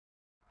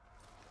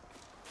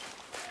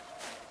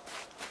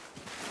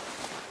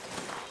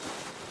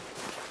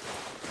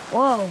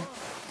Whoa.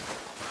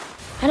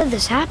 How did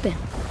this happen?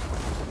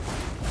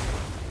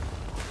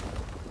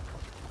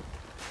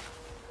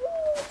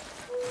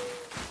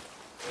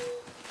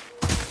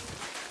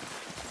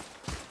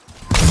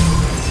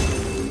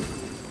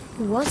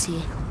 Who was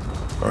he?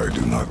 I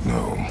do not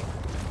know.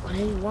 What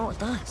did he want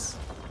with us?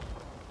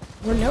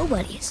 We're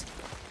nobodies.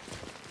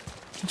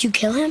 Did you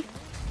kill him?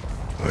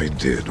 I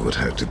did what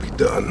had to be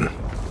done.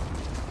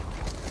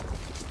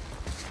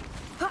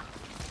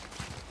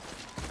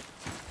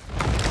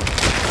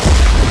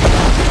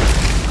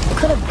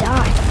 Could have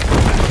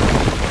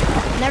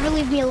died. Never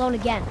leave me alone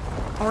again,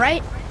 all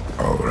right?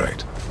 All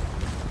right.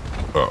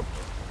 Up.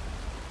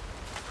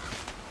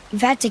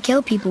 You've had to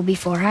kill people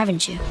before,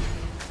 haven't you?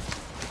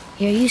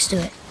 You're used to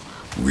it.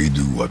 We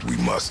do what we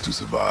must to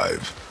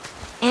survive.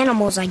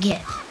 Animals, I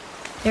get.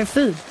 They're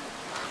food.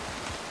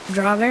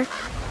 Draugr,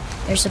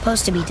 they're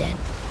supposed to be dead.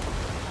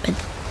 But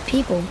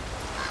people,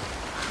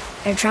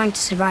 they're trying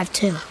to survive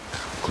too.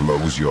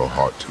 Close your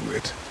heart to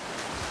it.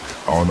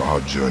 On our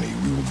journey,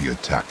 we will be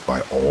attacked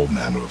by all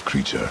manner of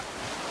creature.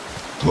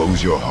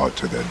 Close your heart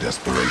to their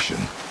desperation.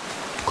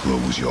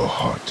 Close your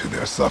heart to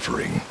their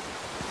suffering.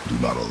 Do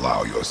not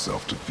allow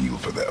yourself to feel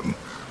for them.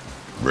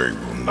 They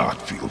will not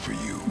feel for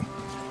you.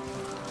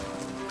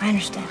 I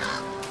understand.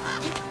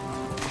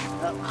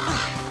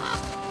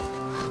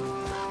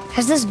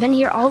 Has this been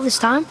here all this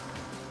time?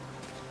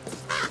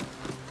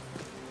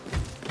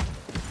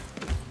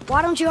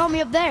 Why don't you help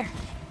me up there?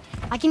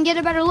 I can get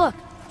a better look.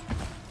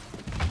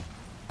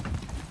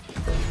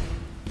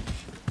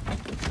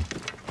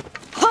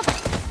 Hup!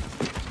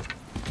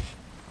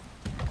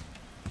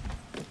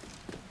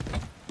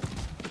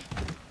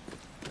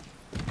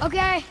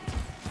 Okay,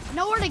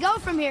 nowhere to go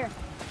from here,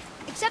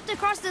 except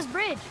across this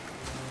bridge.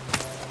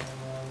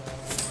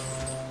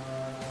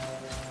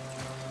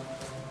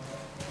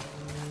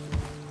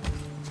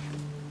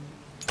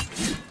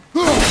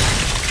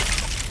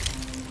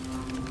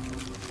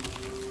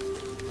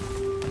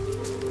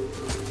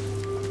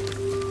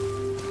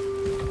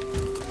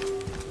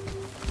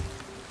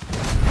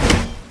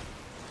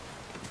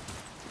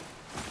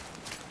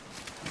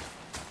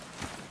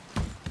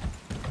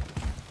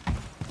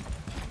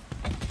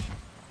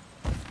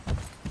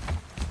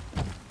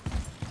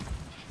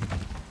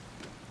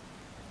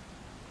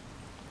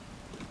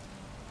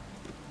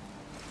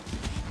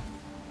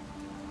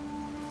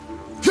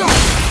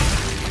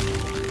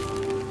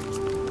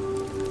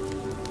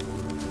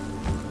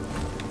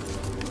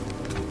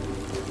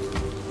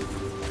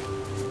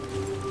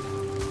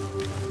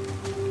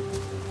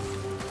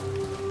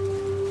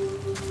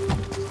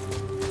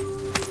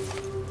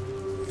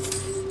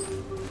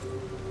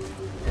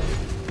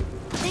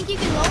 Think you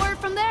can lower it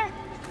from there?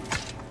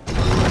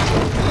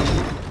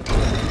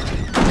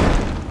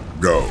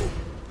 Go.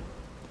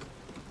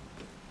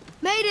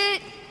 Made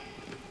it!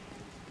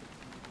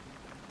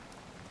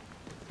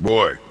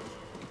 Boy.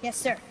 Yes,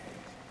 sir.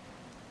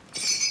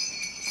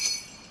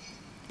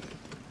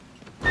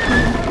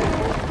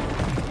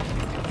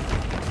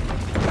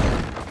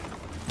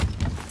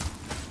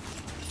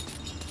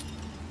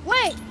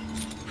 Wait!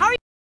 How are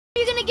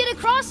you gonna get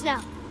across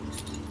now?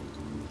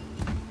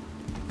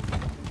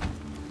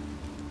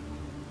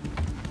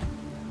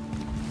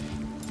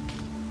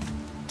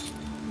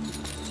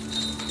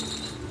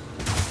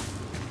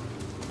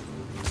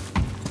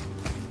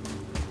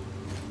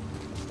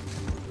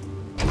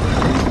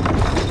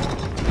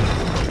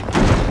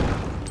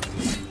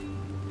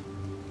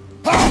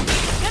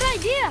 Good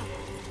idea!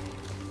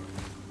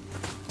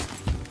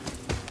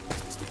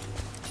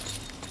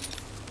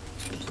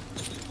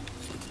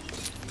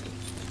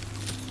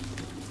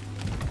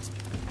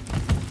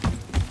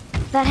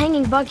 That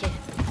hanging bucket.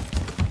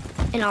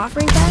 An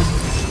offering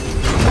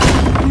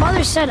bag? The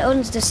mother said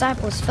Odin's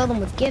disciples fill them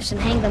with gifts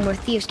and hang them where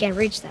thieves can't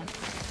reach them.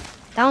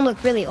 That one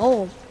looked really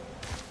old.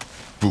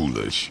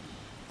 Foolish.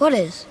 What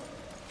is?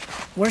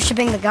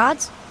 Worshipping the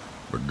gods?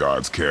 The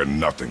gods care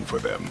nothing for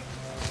them.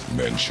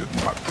 Men should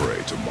not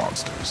pray to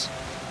monsters.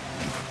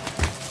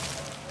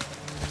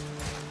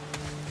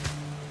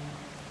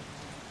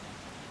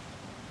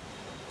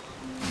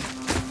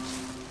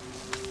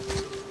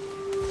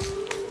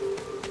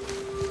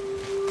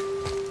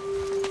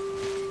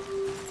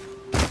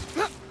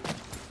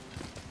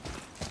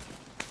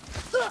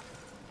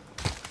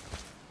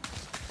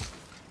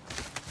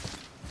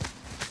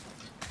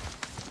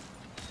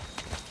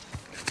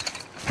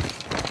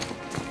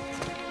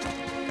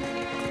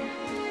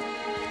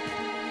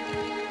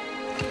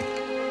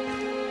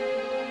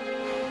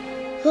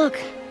 Look.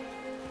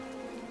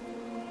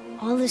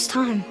 All this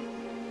time,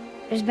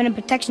 there's been a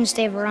protection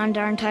stave around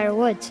our entire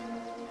woods.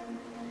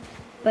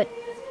 But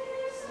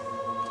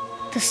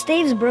the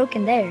stave's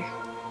broken there.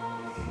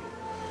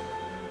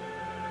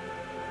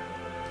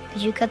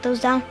 Did you cut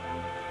those down?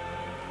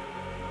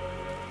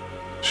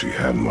 She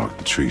had marked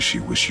the tree she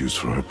wished used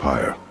for her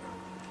pyre.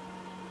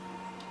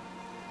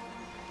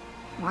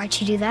 Why'd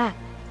she do that?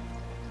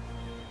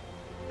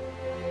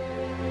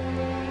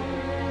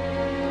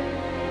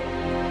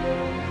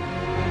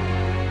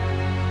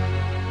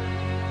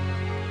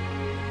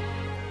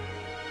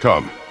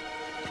 Come.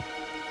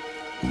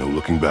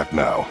 looking back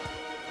now.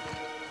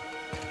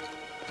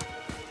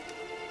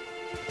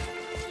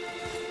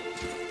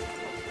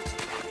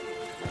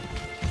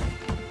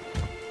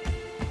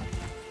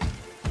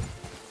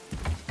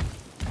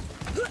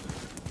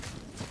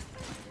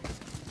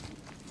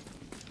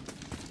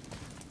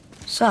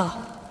 So,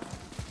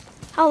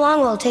 how long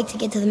will it take to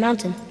get to the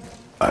mountain?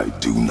 I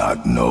do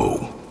not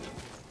know.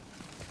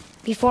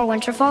 Before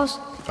winter falls?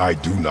 I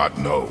do not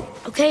know.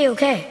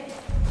 Okay.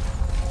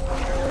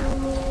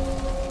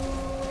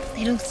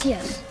 They don't see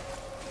us.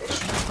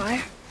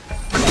 Fire?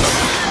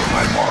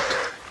 My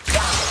mark.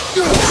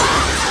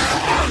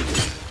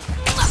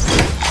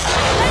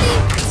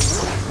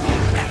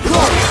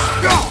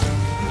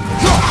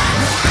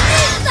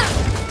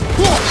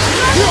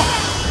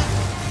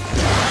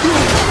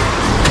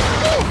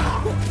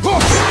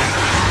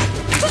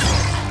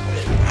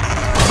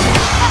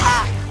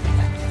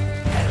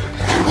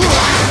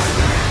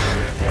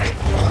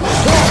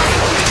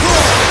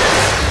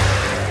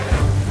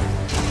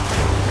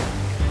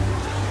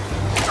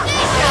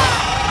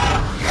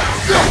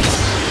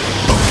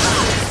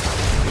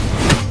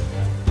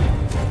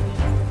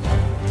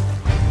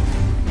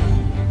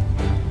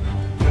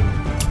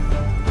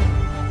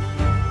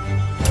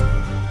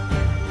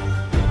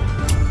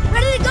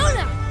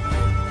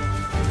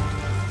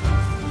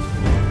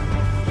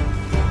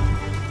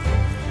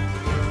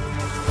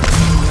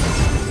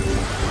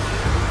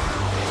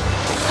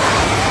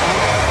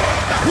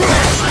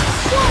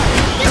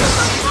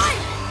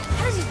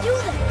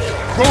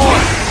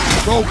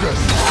 Focus.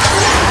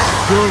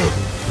 Good.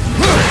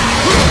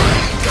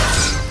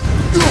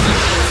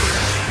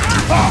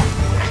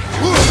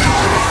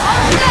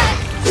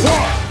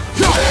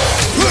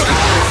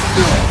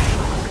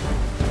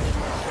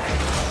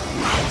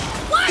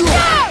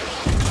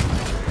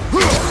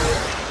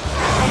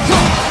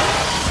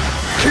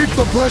 Keep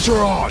the pressure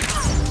on.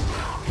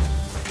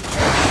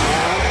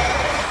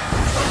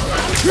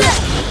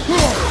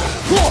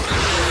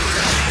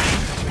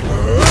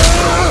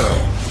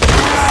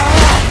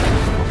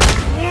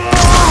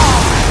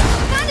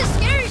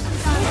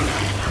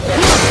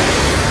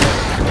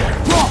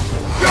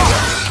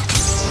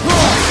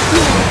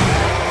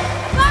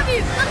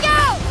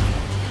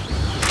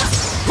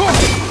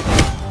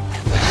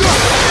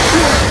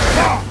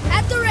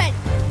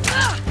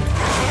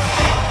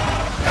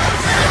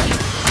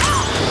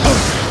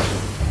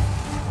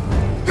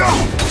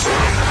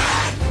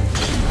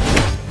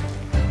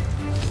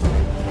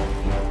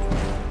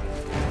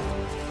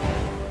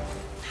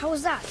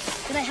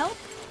 Can I help?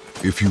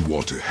 If you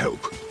want to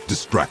help,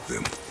 distract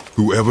them.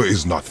 Whoever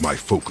is not my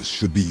focus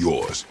should be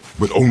yours,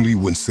 but only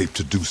when safe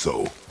to do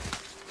so.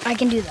 I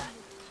can do that.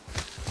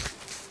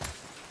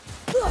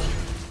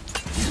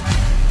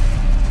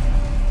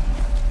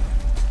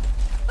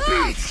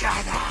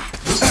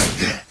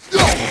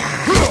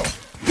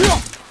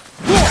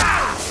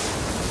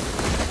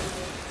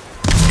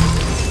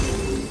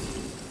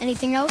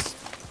 Anything else?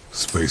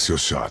 Space your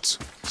shots.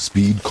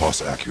 Speed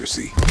costs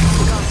accuracy.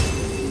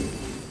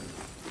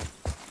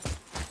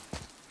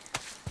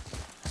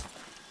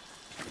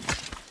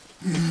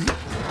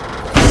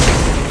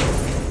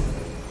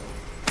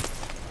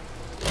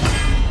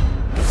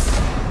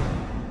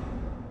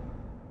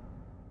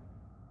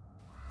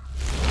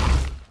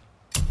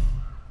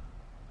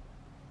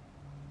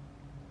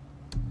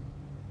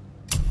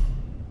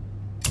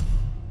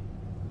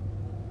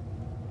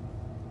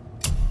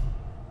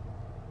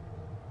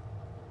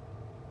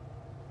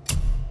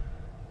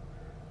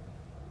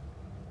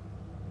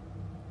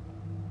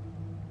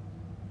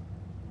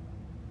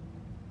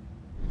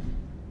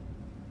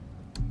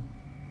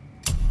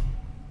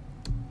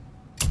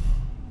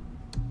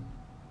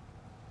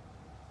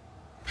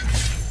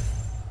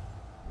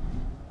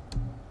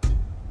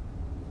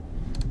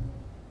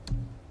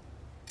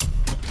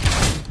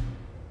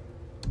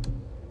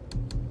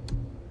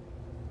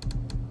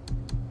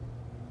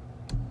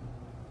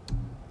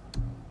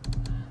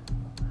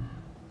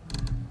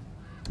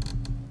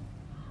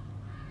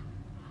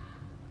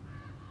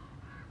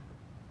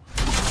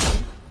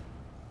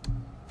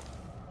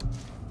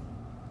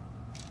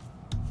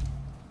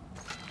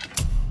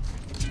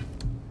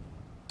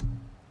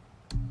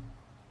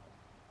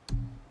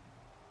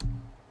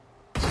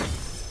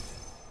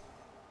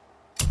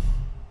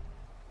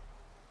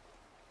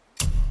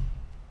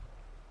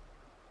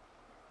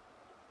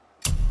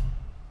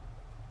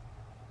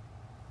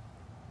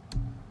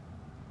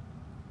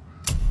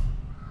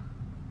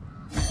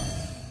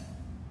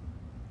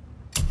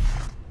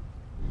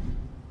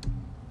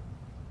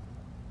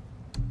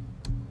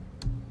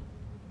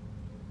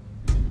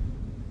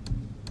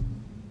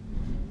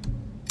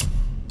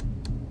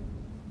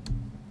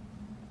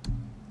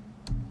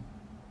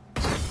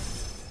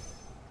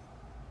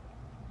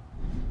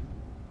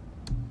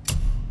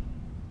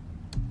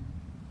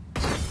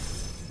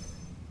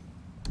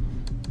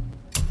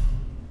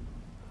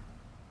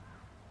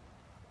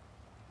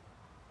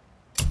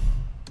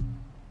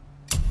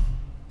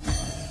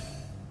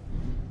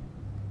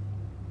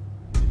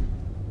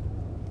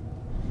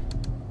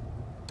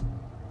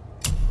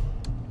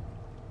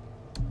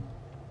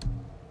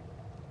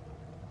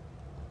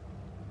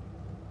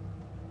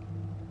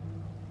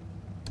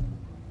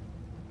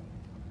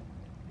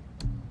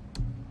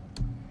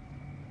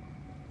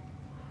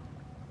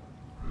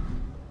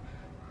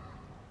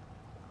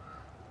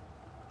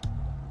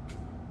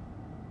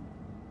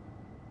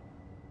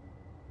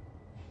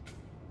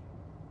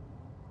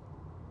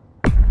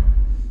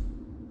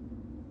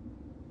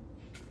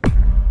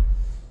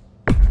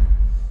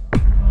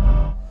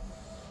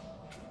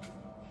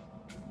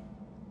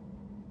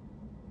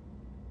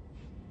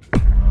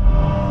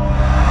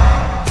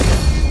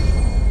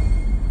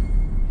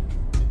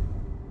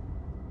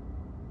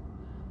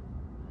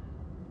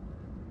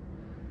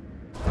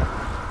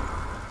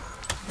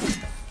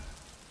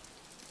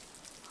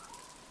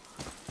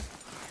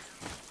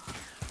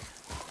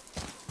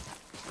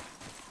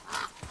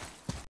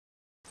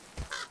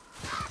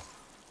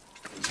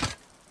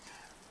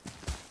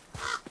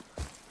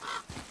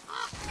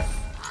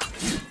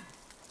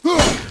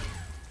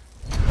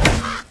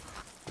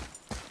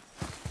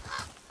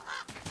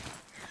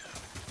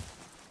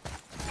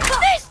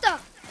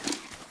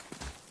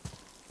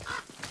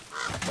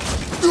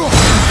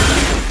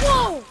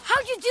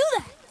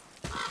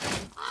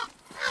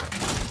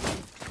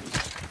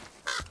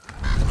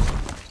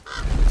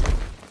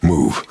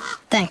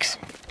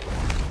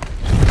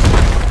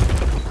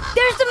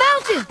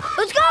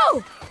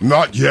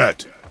 Not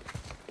yet.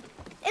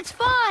 It's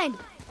fine.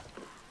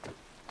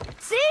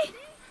 See?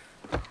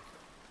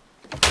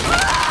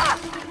 Ah!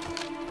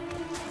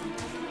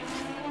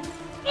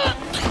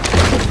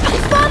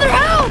 Father,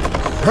 help!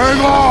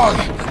 Hang on!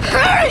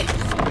 Hurry!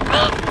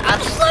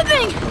 I'm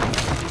slipping!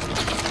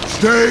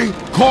 Stay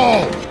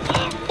calm.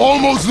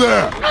 Almost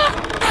there.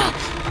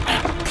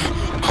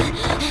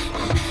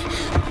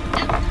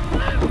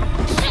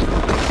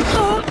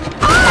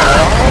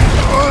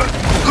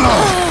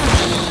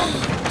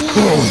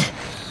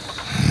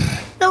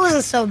 That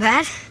wasn't so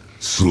bad.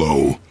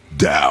 Slow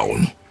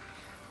down.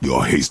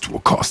 Your haste will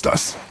cost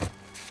us.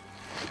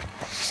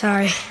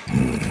 Sorry.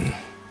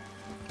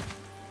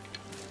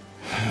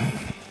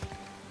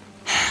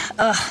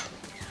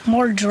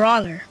 More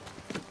Draugr.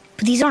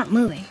 But these aren't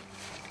moving.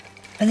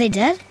 Are they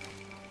dead?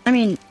 I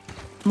mean,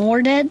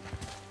 more dead?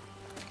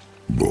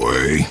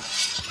 Boy.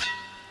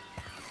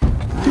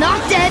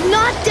 Not dead,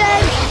 not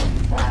dead!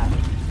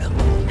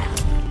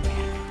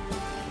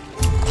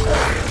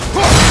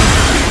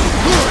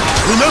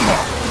 Remember,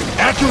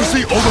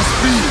 accuracy over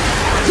speed.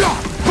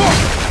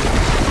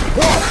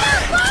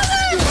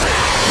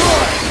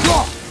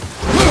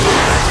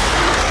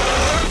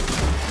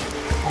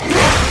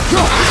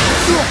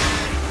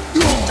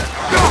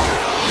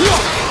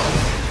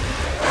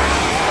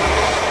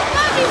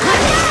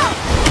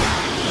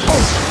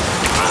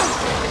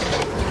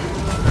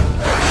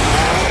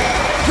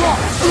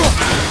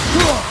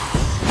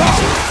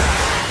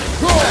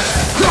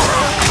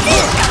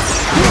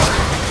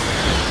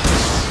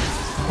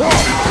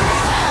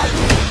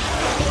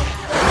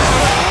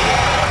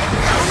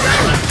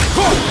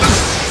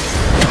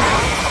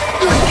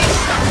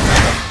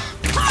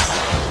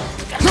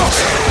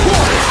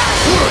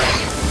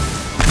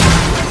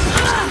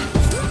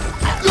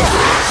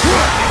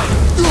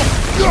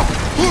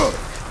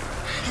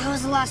 That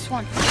was the last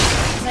one.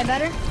 Is that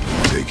better?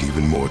 Take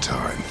even more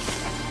time.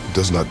 It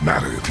does not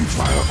matter if you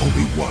fire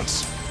only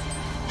once.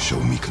 Show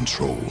me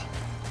control.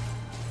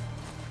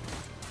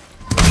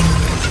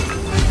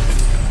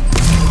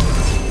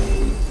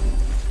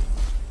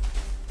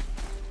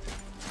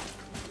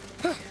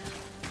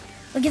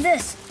 Look at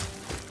this.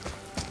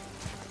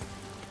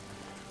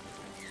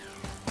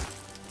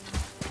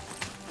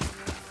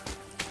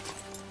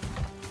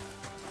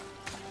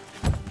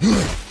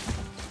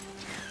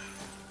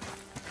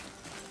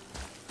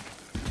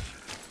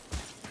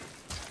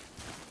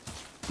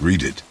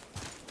 Read it.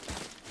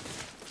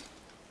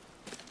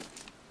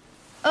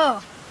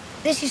 Oh,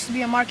 this used to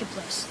be a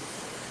marketplace.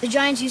 The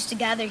giants used to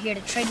gather here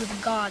to trade with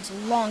the gods a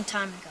long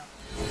time ago.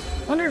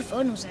 Wonder if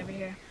Odin was ever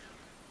here.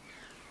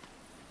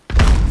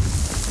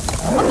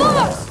 Above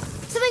us!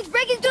 Something's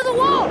breaking through the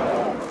wall!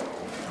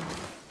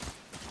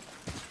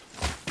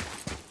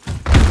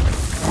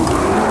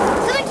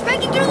 Something's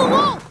breaking through the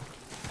wall!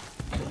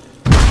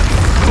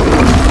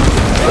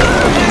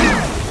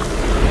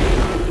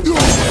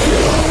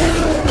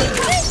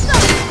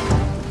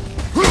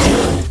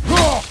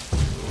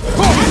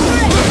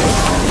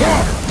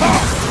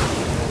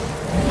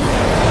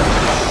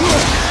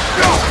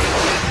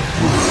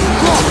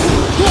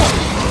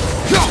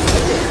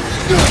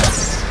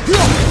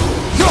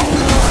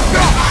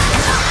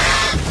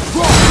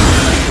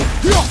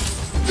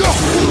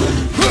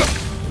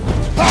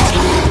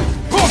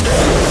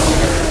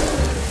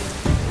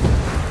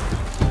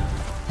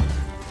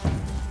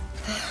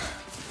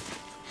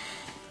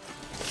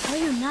 How are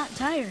you not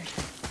tired?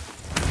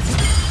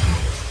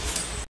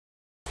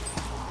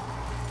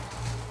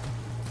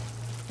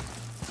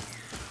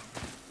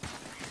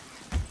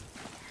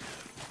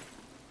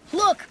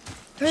 Look!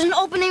 There's an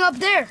opening up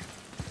there!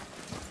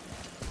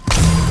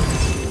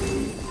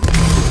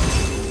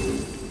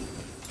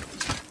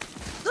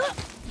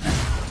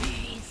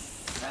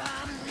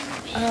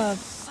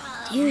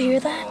 Do you hear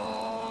that?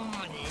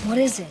 What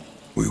is it?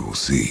 We will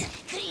see.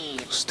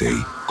 Stay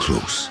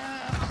close.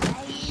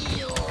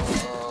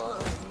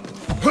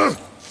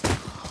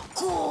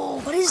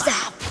 What is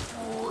that?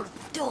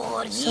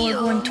 So we're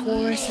going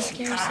towards the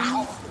scary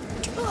scene?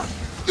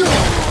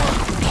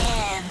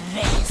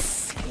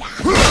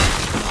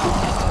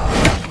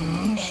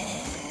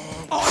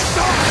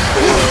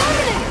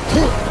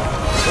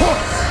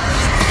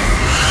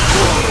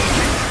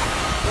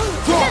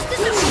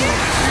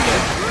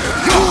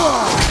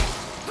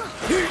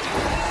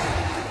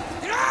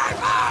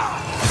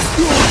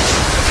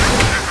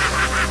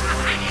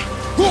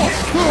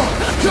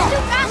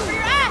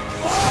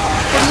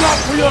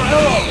 For your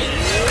help!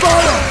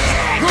 Fire!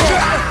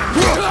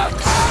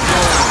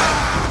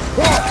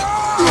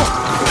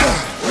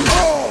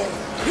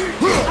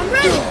 I'm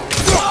ready!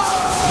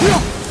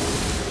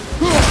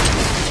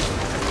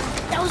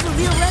 That was a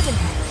real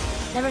revenant.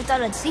 Never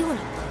thought I'd see one of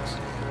those.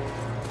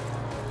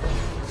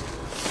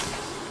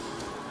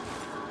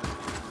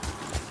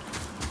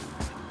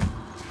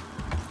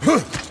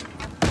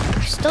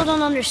 I still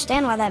don't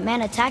understand why that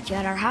man attacked you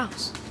at our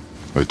house.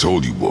 I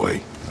told you,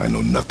 boy. I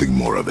know nothing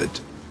more of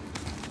it.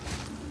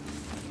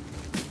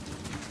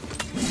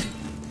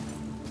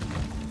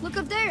 Look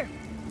up there.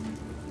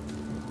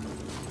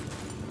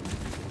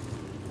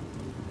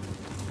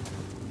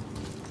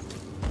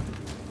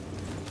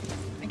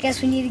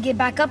 Guess we need to get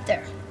back up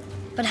there.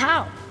 But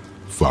how?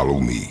 Follow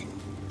me.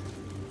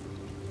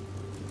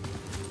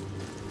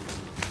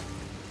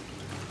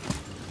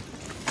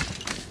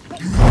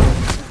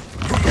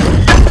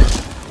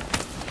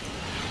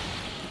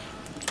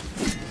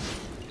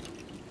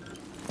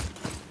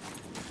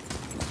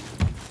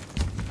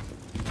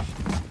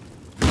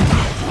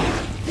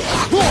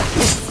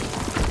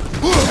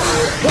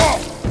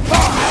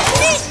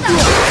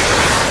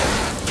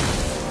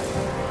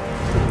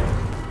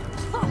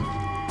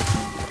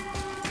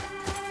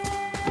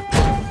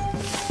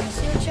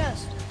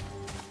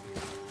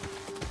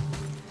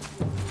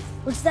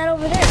 What's that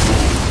over there?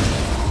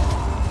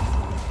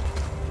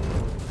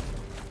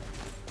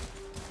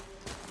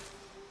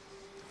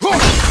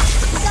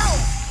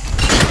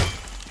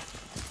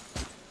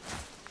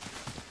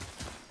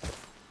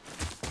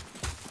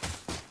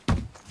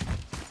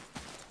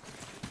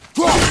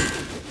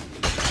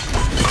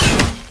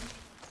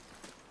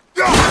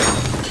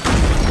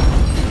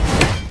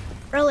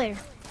 Earlier,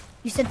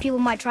 you said people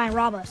might try and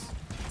rob us.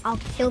 I'll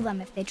kill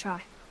them if they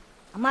try.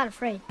 I'm not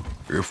afraid.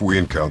 If we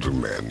encounter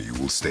men, you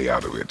will stay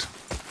out of it.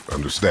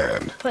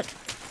 Understand? But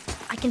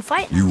I can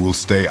fight. You will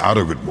stay out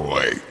of it,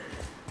 boy.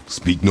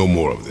 Speak no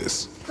more of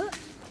this.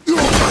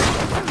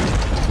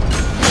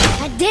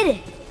 I did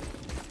it!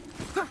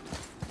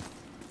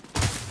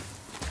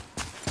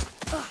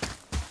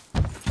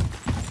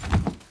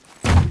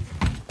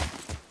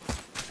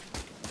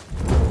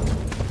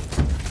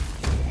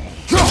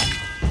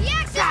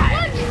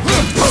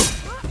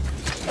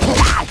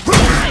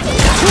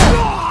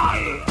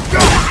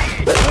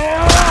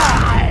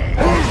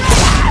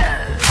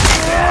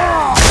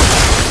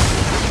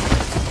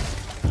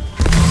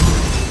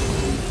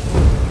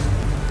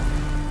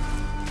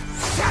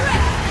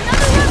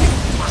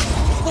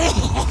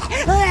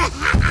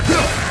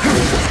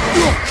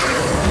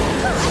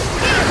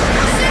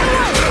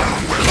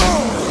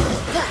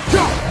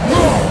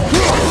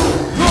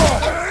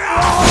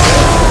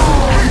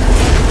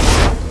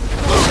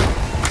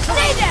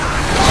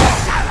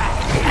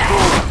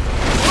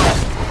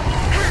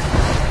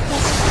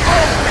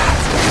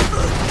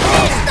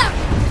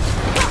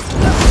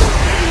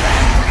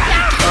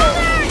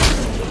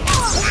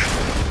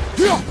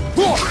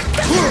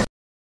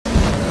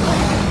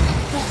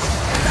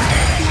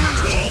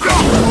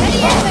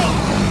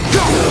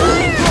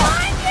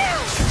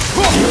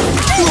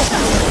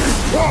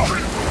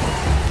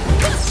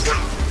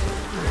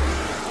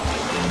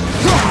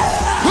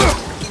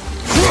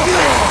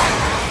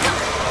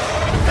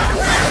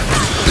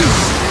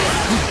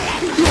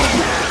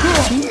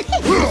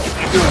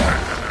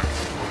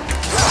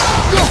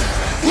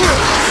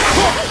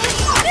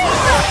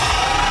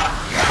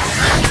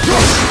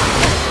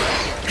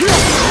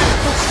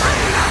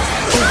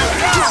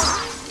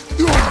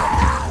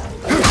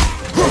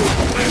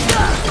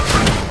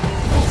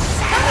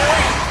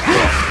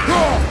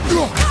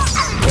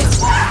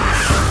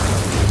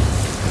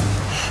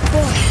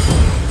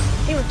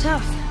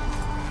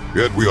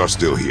 Yet we are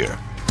still here.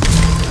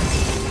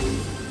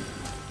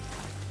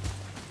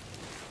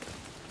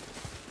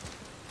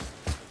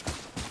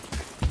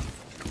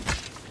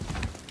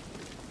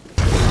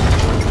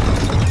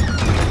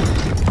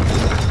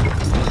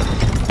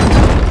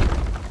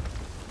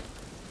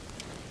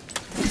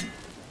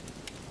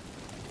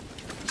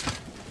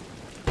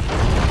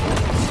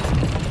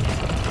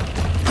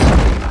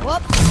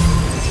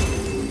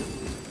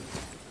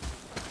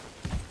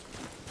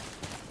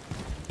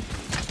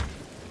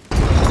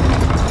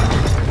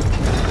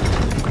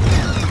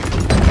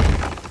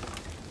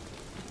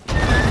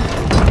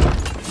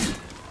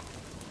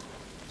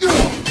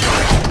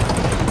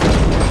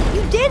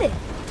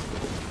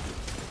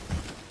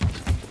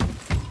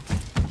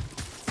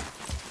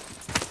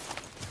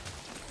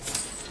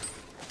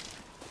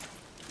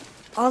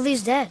 All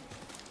these dead.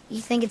 You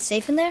think it's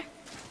safe in there?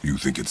 You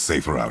think it's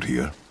safer out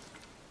here?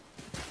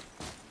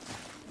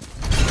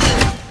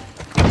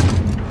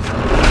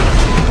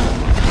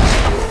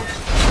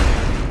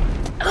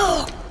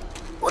 Oh!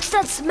 What's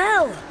that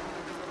smell?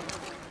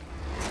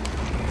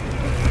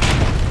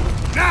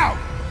 Now!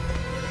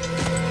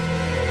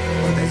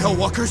 Are they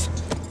Hellwalkers?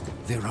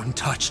 They're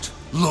untouched.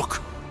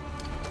 Look!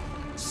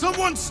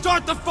 Someone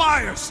start the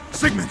fires!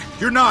 Sigmund,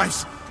 your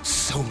knives!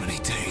 So many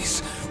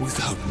days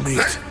without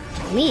meat.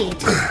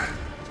 Meat?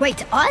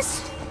 Wait,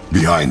 us?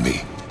 Behind me.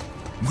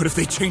 What if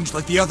they change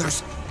like the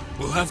others?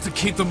 We'll have to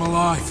keep them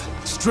alive.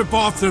 Strip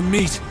off their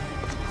meat.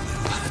 A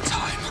little at a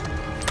time.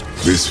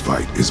 This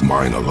fight is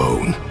mine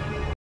alone.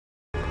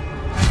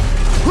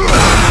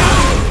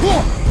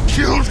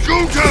 Shield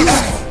Gunter!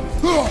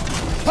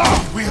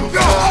 We'll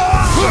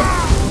go!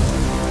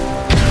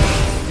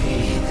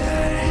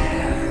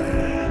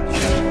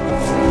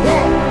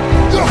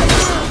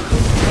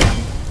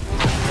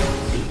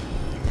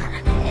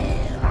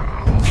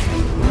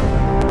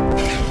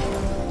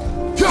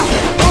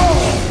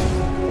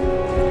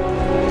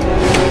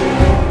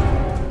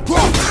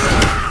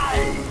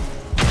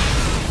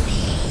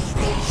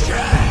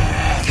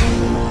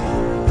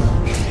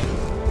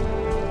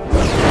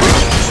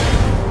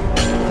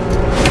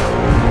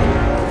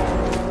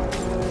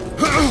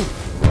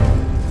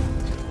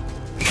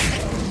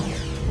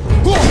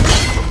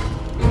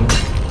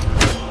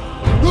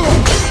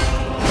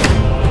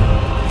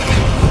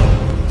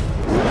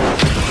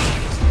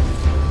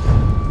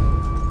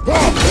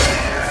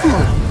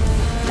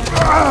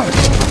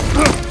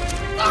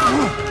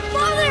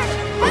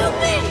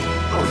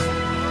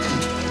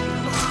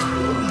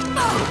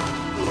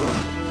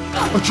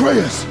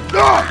 Atreus!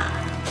 Ah!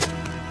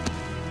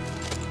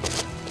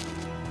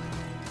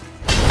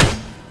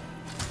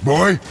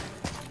 Boy?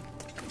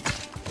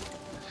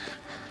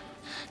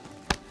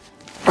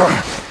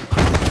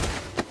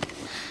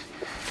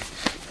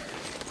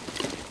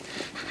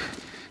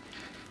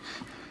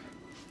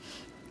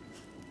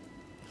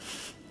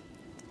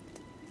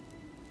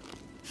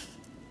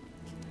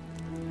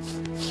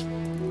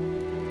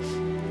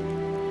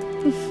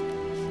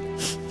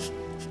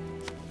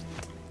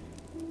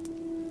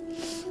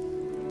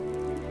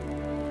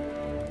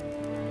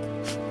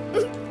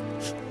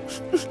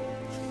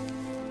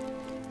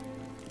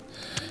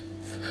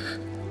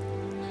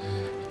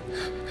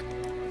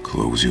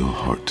 Close your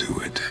heart to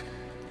it.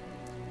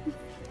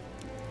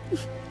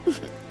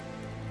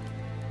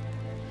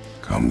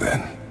 Come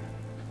then.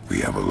 We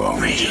have a long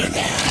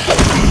journey.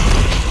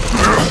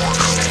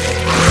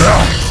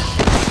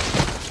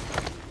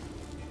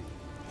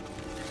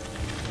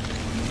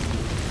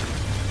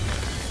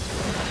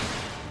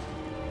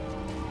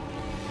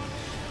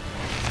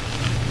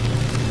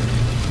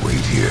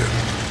 Wait here.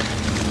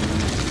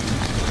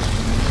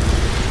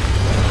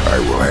 I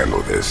will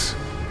handle this.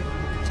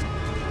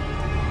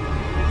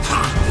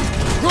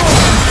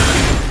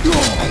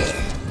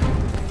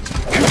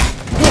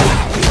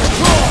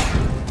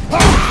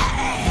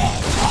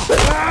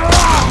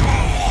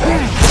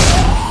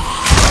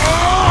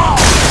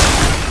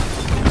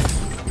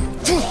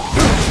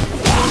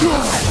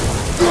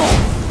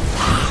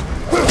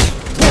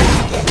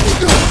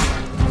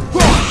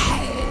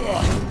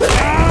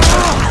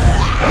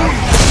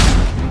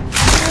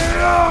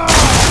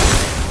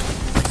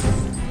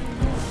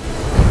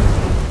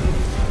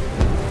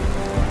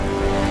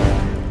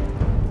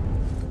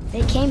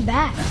 They came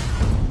back.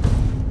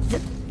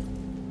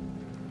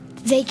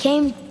 They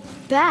came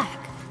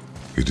back.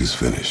 It is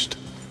finished.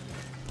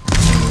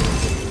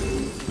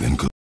 Then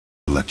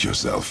collect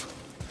yourself.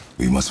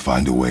 We must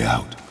find a way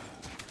out.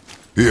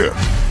 Here.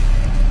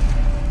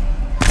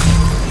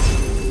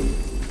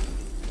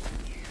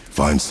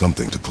 Find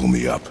something to pull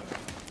me up.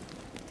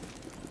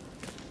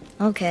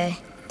 Okay.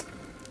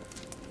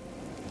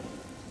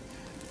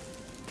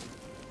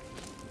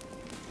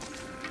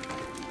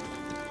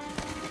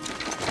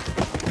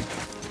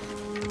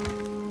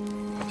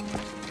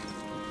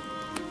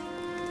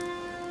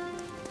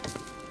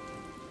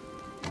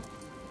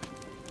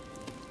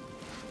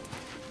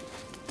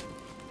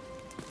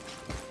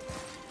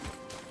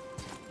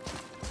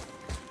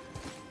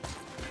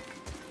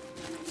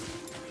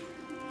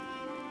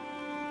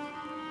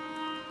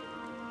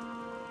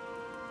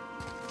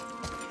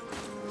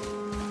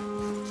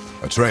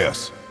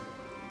 Atreus.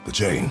 The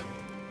chain.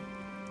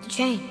 The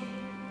chain.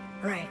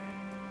 Right.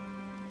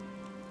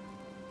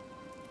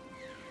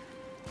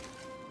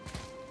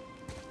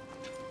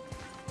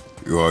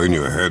 You are in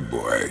your head,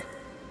 boy.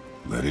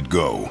 Let it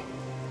go.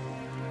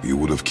 He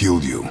would have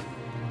killed you.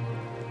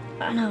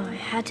 I know, I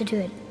had to do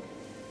it.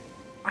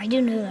 I do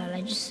know that,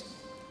 I just...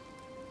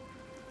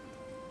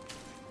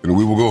 And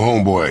we will go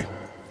home, boy.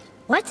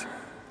 What?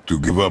 To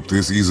give up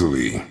this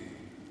easily.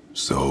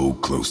 So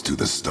close to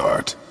the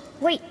start.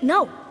 Wait,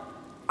 no!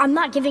 I'm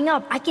not giving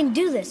up. I can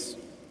do this.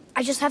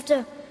 I just have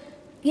to,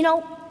 you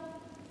know,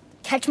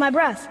 catch my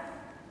breath.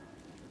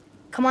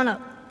 Come on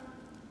up.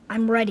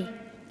 I'm ready.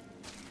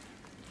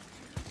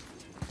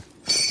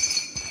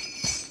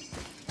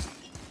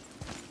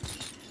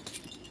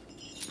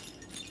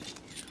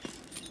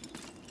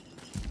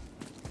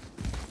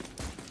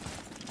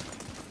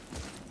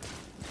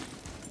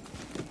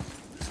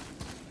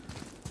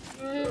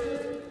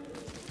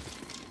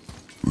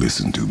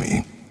 Listen to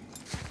me.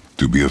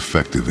 To be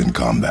effective in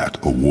combat,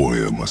 a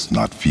warrior must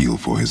not feel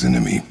for his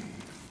enemy.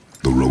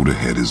 The road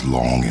ahead is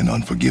long and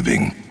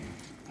unforgiving.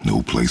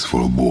 No place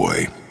for a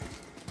boy.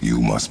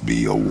 You must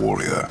be a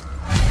warrior.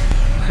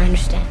 I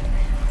understand.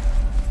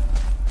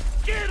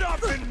 Get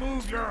up and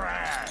move your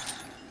ass!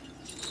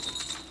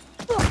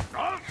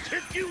 I'll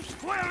kick you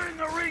square in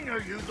the ringer,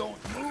 you don't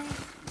move!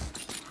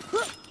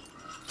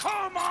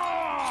 Come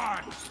on!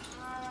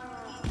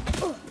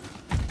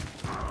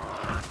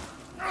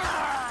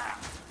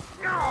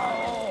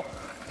 No!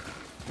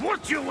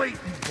 What you waiting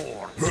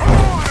for? Come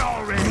on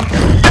already!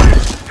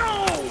 Let's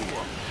go!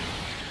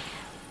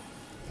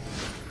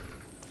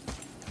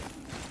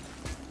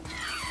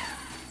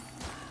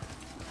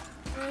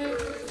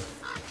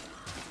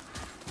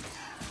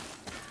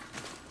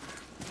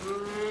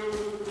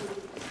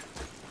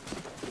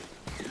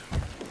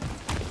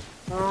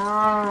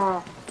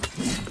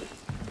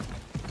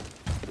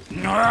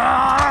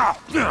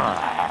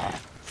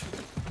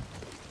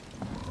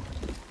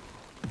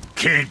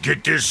 Can't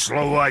get this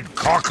slow-eyed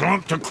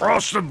cocklump to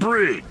cross the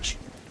bridge.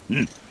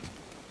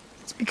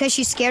 It's because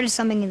she's scared of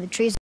something in the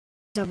trees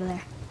over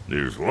there.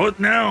 There's what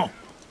now?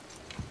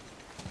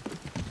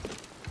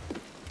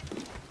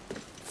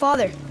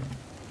 Father,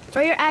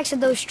 throw your axe at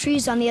those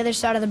trees on the other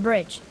side of the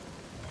bridge.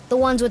 The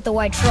ones with the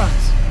white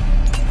trunks.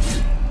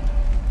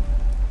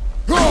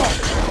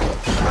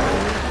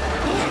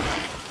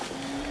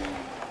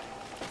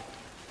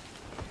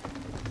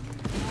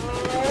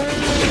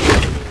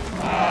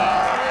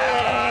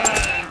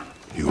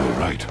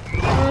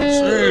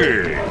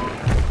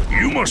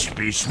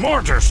 be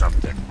smart or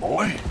something,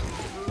 boy.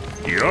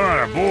 You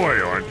are a boy,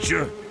 aren't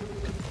you?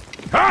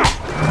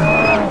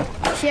 Ha!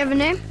 Does she have a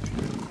name?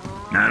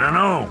 I don't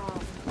know.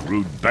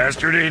 Rude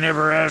bastard ain't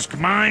ever asked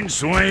mine,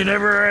 so ain't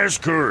ever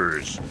asked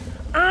hers.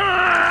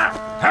 Ah!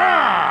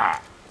 Ha!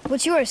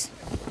 What's yours?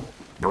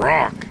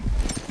 Brock.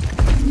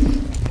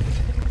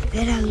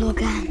 theRedLad.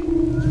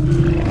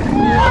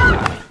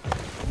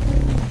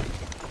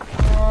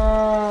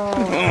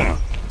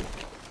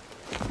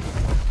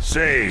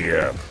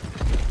 Say,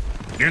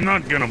 you're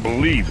not gonna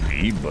believe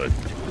me, but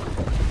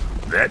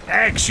that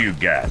axe you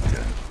got,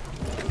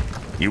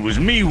 it was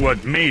me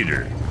what made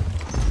her.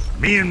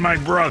 Me and my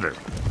brother.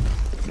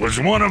 Was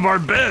one of our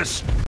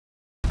best.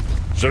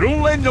 So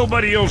don't let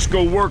nobody else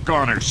go work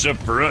on her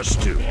except for us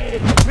two.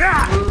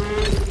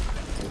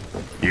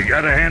 You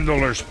gotta handle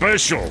her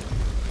special,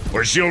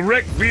 or she'll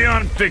wreck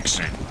beyond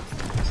fixing.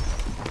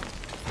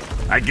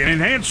 I can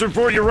enhance her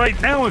for you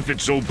right now if it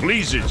so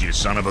pleases you,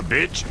 son of a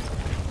bitch.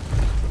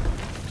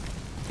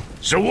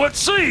 So what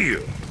say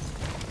you?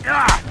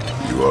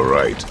 You are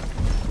right.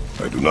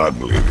 I do not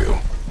believe you.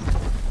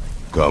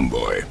 Come,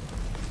 boy.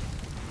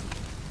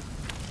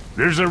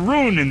 There's a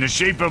rune in the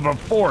shape of a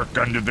fork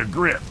under the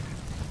grip.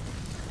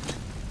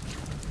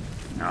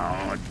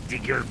 No,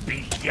 digger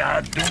beast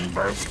ya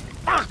Doomberg.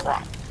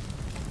 Aqua.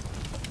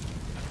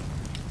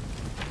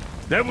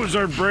 That was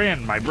our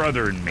brand, my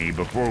brother and me,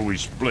 before we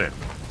split.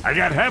 I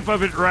got half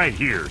of it right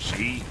here,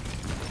 see?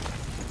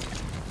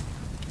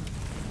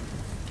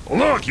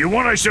 Look, you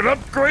want I should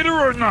upgrade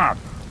her or not?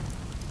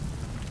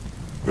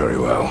 Very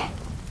well.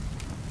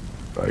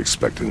 I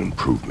expect an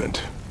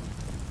improvement.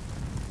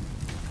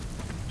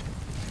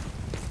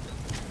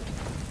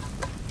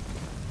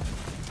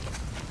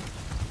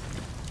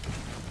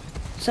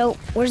 So,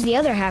 where's the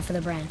other half of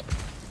the brand?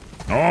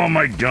 All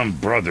my dumb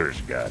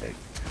brothers got it.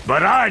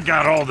 But I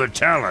got all the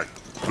talent.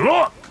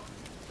 Look!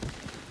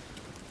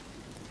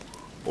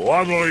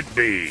 What'll it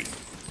be?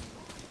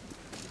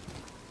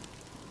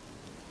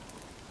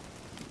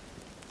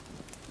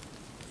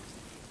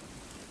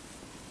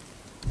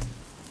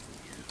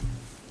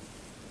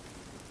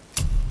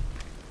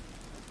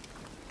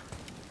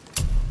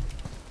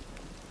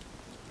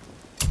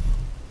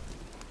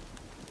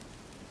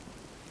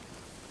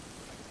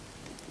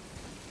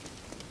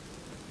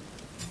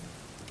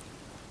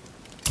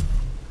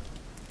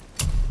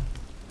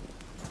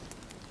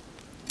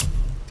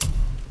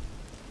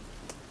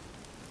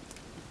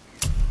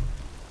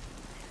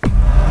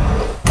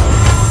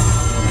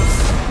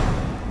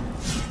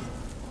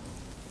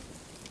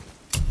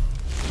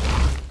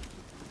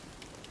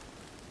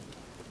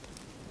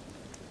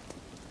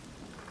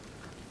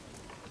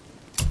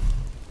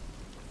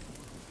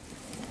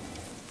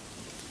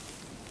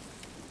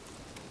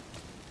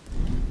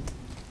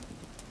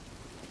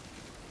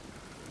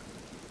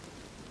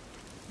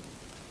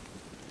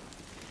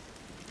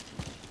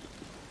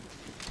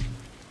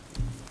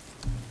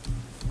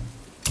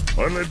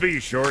 What'll it be,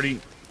 Shorty?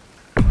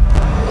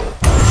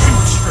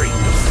 Shoot straight.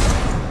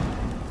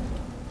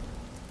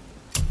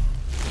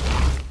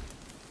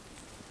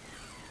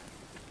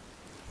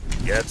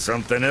 Got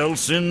something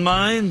else in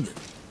mind?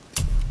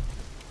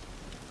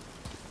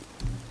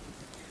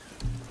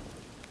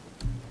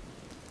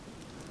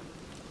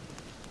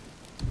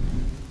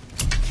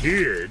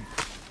 Kid?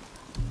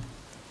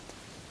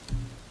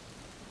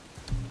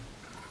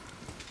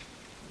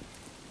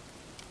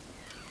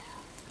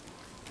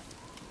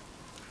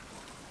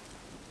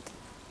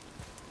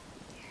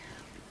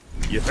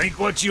 You think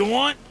what you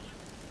want?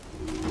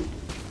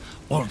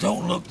 Well,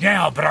 don't look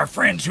now, but our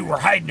friends who were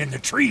hiding in the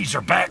trees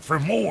are back for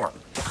more.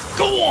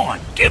 Go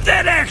on, give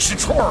that axe a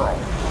twirl.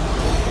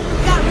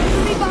 Got room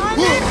for me behind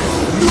there?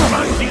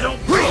 As you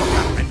don't break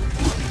nothing.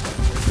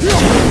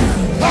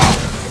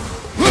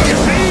 You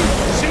see?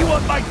 See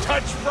what my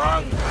touch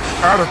sprung?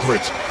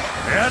 Adequate.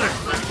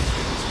 Adequate?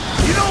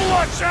 You know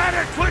what's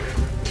adequate?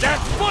 That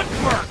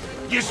footwork.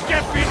 You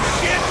step in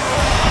shit.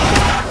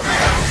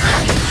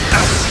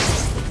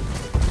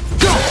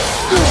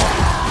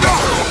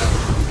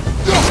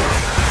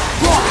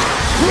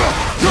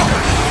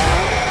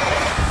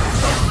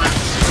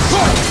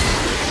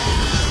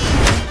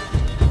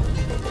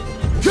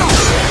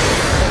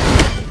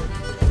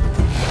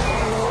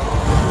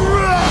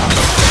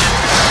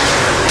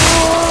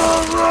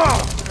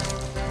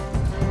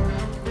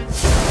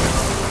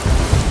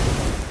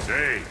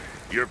 Say,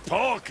 your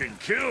paw can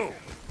kill.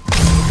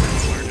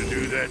 Learn to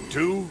do that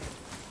too?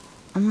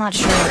 I'm not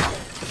sure.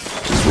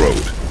 This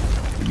road.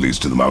 It leads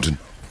to the mountain.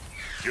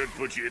 Should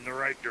put you in the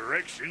right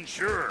direction,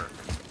 sure.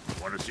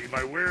 Want to see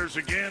my wares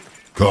again?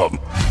 Come.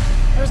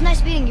 It was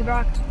nice meeting you,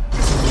 Brock. I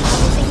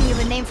was thinking of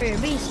a name for your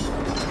beast.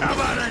 How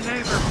about I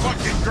name her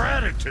fucking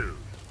Gratitude?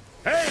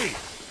 Hey,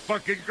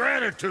 fucking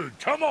Gratitude,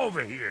 come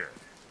over here.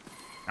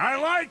 I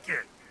like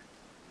it.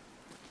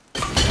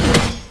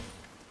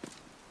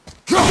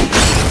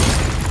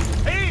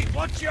 Hey,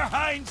 what's your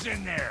hinds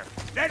in there?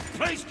 That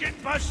place can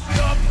bust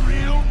you up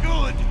real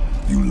good.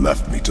 You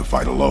left me to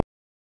fight alone.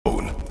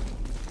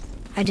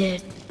 I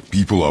did.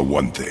 People are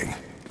one thing.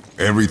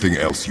 Everything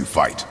else you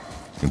fight.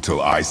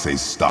 Until I say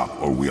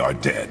stop or we are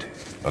dead.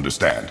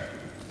 Understand?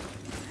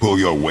 Pull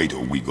your weight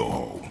or we go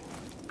home.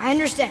 I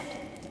understand.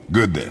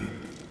 Good then.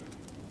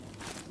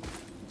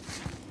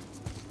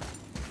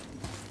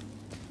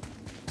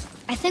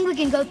 I think we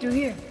can go through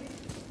here.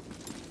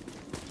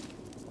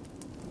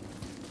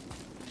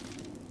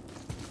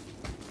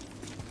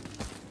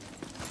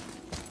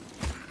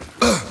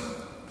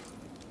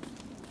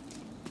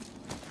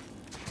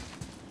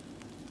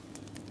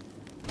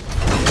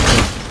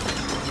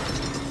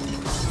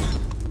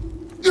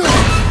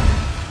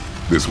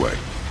 This way.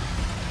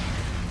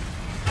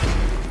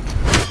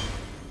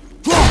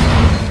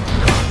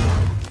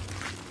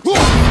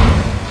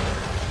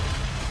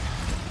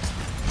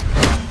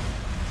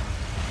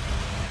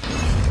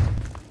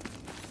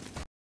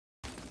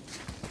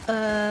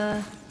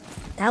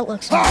 That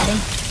looks interesting.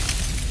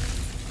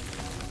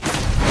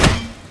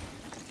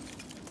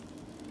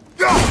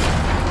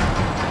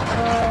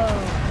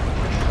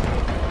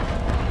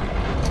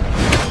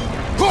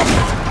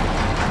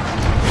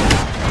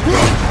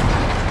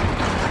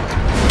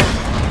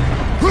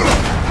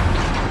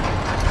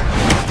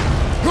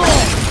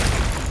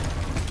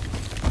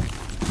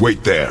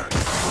 Wait there.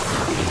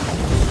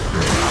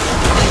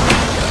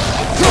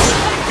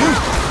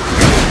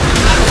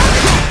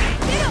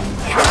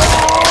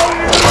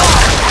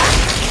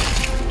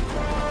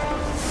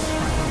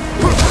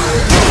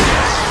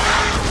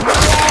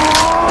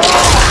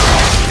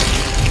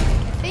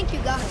 Think you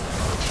got it.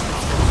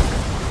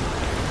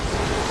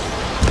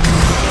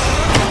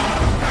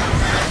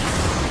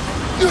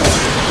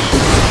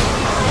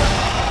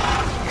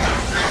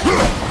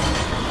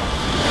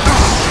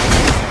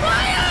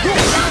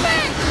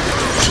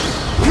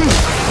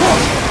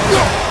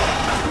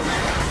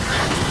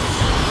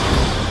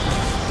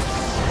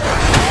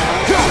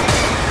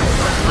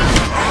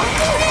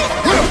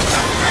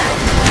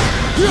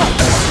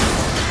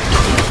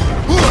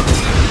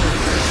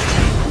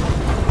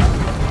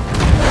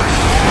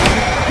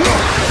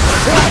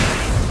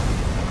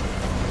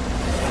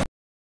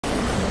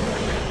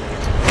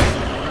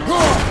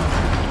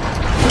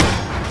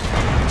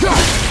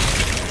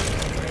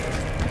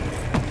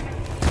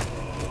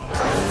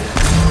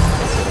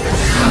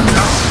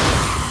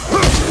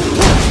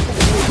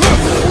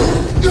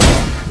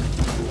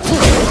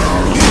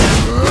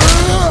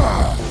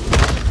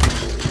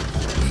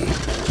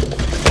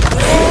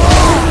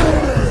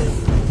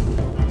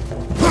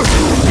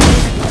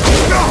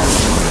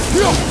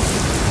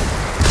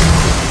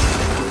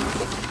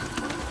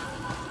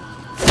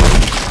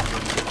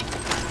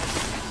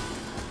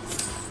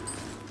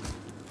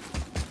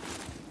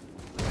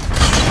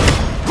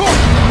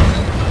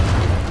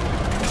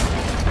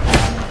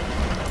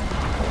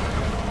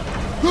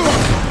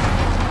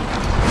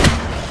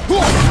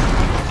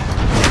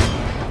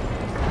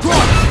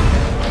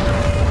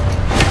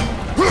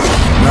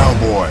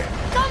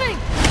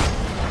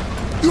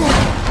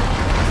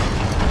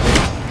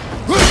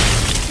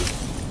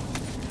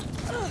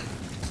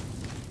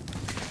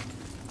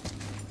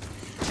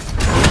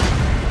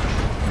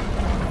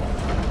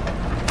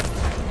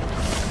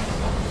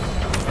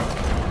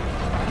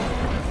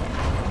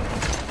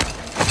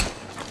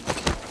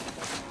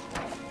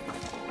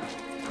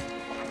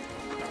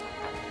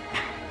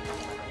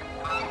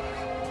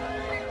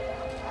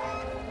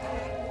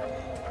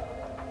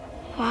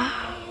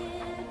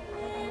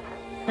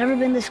 Never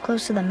been this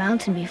close to the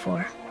mountain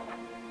before.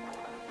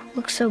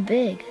 Looks so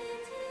big.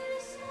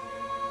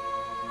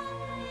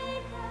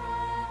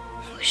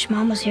 Wish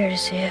Mom was here to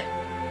see it.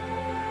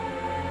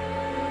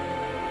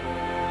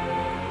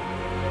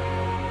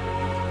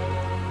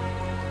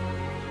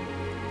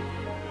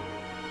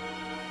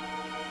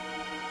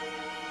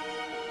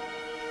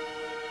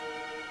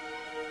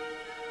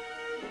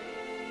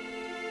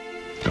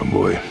 Come,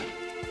 boy.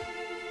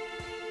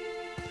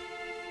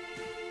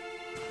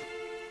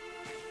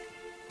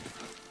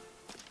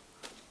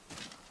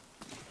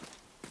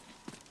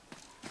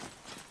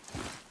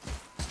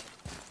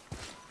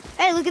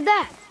 Hey, look at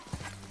that!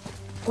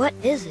 What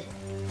is it?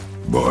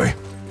 Boy.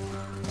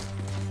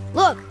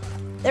 Look!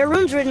 There are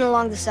runes written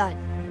along the side.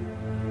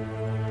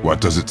 What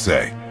does it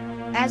say?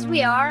 As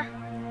we are,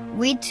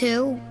 we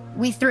two,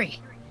 we three.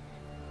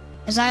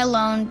 As I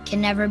alone can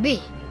never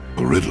be.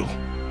 A riddle.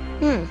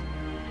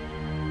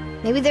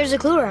 Maybe there's a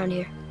clue around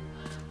here.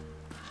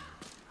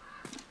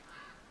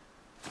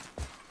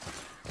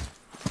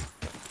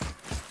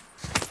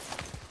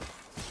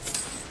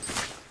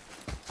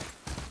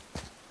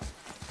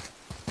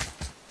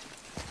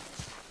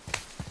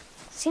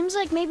 Seems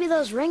like maybe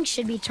those rings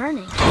should be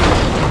turning. The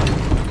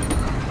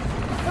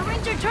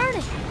rings are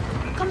turning!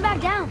 Come back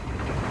down.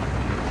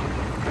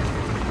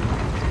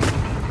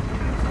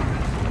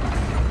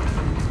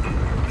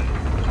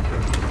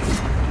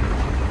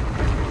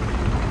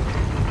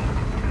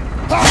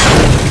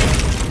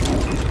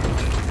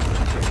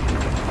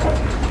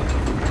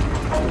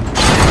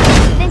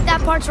 I think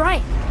that part's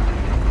right.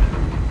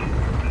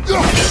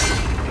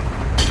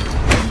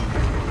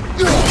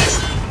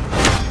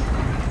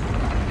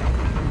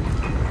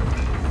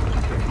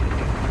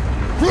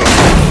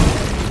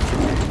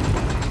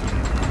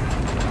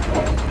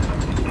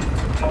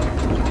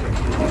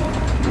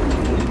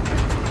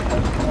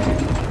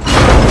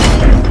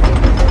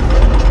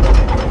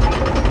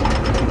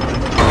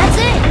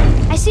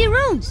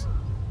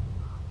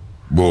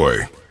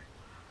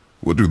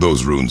 What do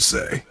those runes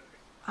say?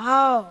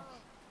 Oh,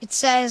 it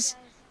says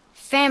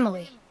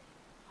family.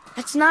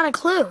 That's not a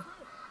clue.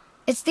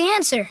 It's the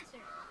answer.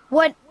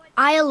 What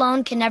I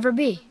alone can never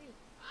be.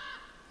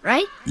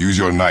 Right? Use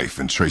your knife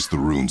and trace the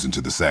runes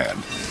into the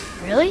sand.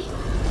 Really?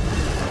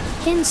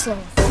 Kinslow.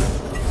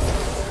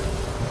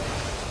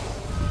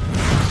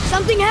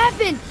 Something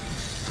happened!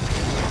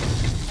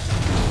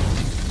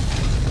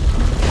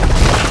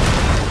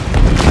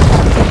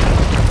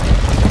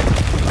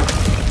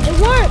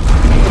 It worked!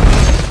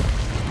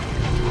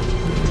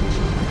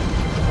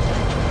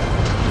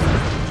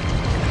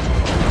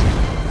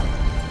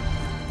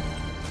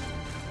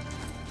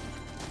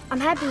 I'm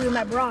happy we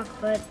met Brock,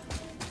 but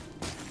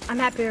I'm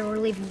happier we're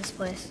leaving this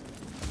place.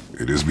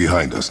 It is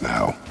behind us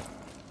now.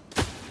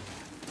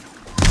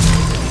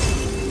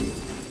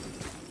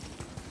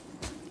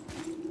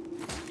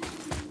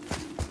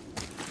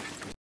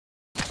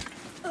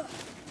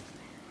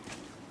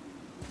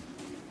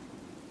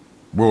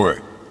 Boy,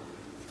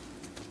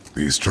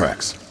 these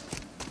tracks.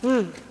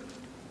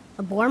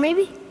 A boar,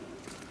 maybe?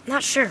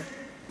 Not sure,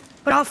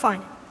 but I'll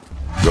find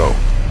it. Go.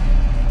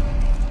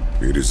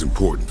 It is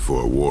important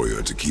for a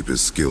warrior to keep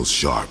his skills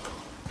sharp.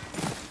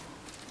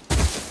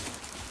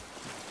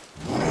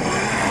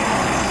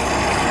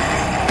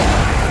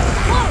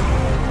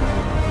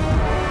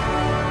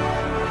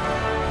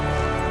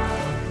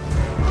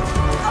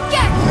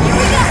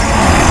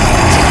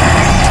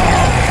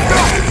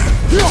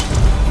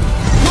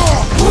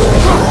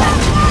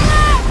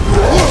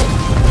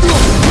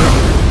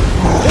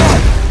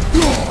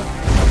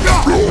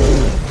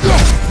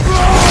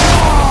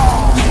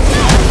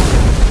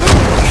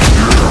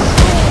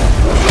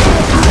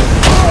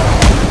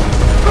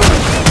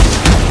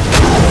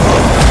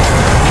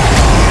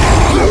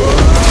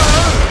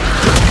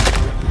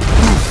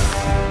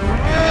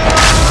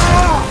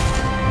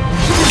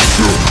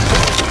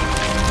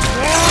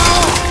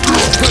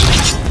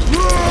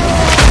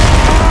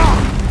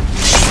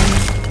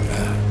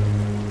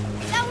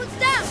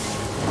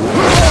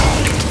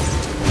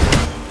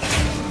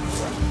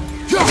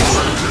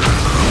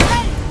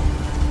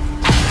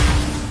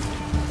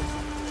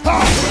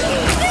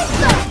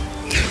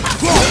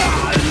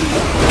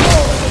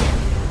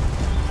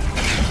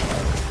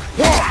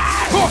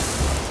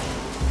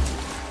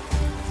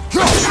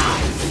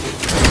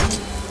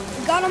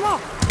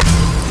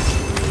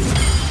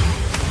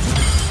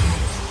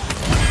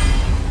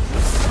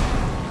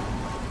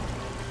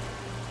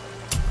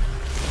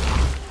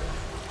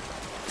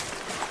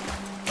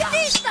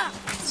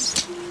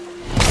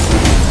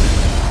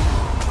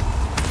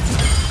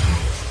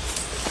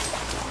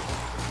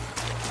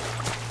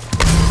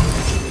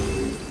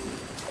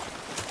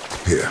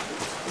 Here.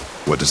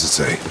 What does it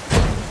say?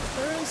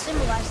 The runes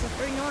symbolize the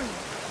three Nornir.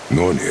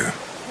 Nornir.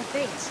 The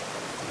Fates.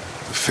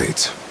 The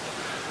Fates.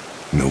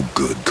 No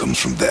good comes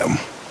from them.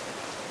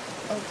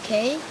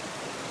 Okay.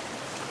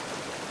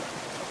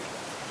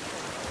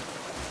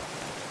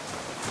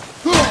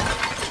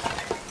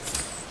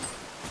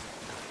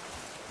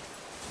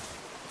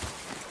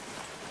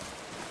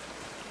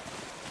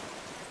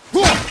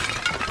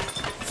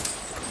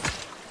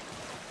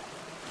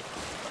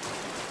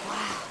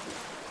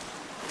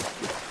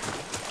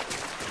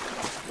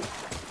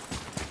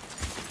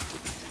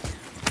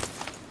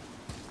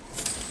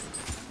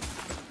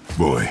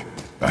 Boy,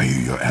 I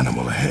hear your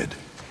animal ahead.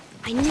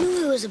 I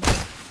knew it was a boar.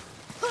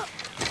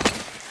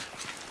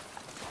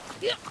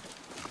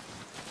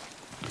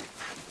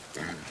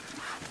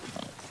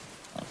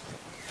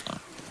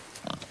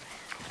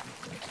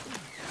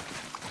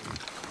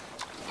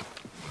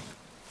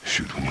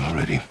 Shoot when you're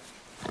ready.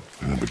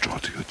 Remember, draw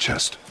to your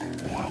chest.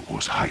 Wild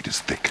boar's hide is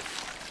thick.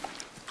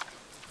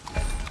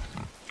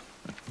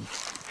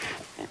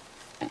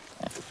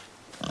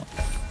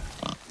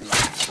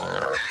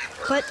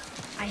 But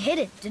I hit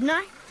it, didn't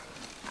I?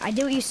 I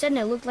did what you said and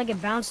it looked like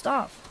it bounced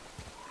off.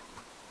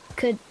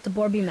 Could the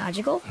boar be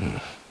magical?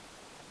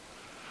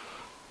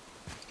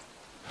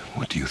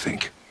 What do you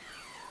think?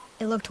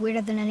 It looked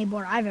weirder than any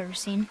boar I've ever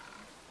seen.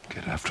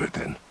 Get after it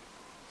then.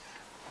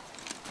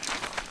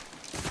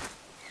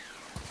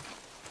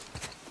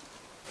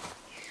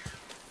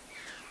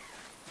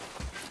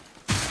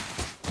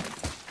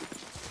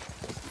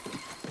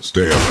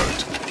 Stay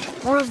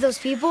alert. More of those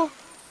people?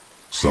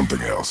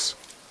 Something else.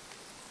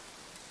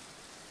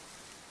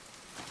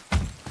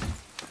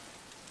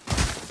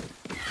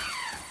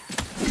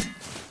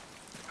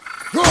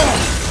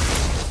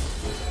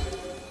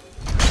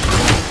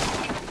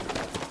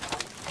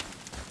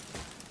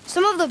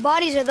 Some of the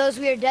bodies are those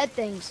weird dead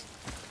things.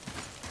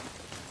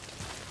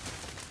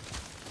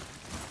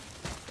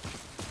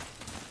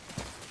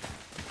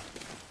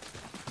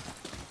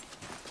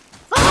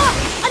 Ah!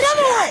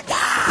 Another one!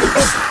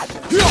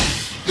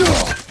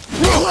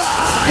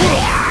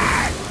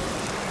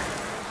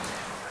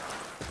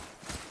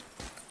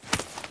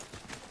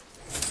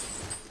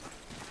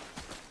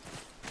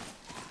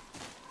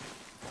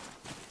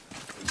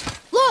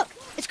 Look!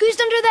 It's squeezed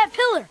under that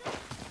pillar!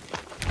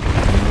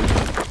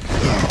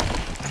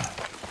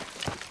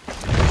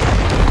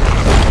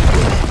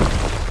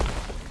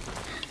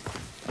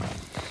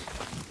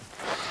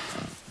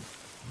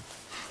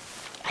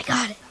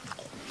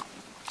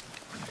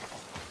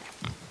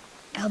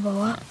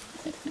 Elbow up,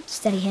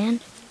 steady hand,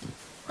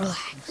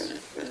 relax.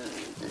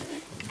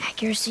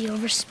 Accuracy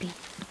over speed.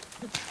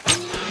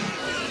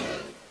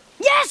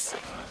 Yes!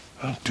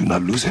 Do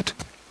not lose it.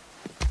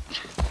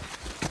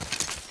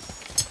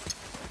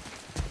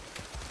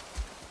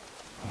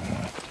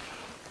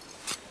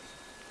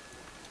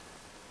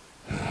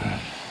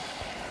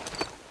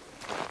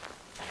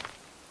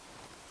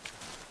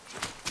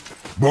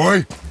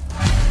 Boy?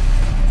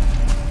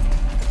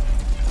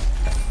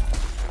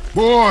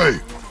 Boy!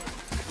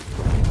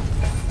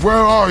 Where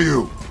are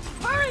you?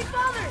 Hurry,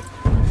 Father!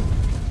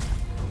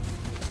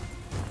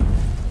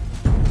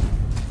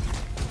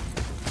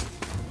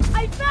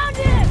 I found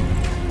him!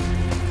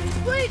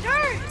 Please,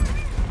 hurry!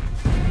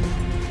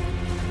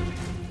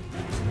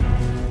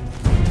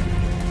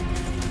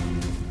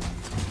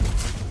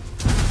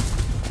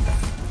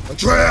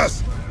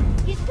 Atreus!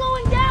 He's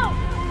slowing down!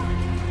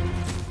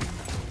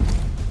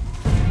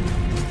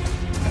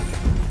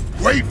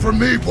 Wait for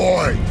me,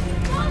 boy!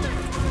 Father,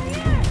 over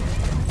here!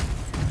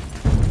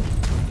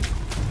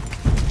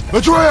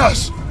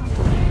 Atreus!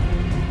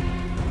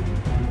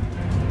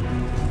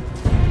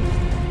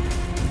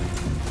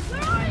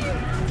 Where are you?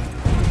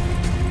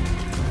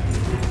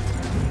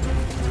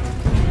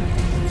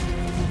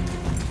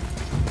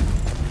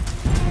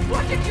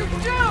 What did you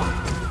do?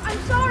 I'm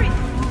sorry!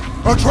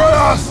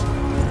 Atreus!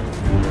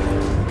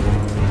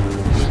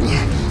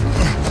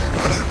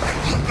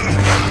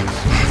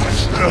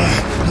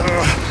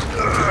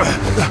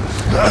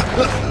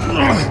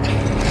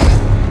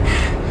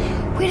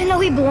 We didn't know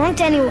he belonged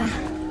to anyone.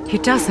 He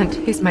doesn't.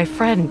 He's my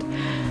friend.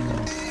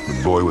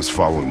 The boy was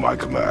following my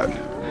command.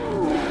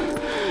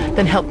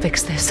 Then help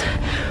fix this.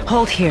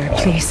 Hold here,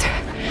 please.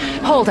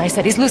 Hold, I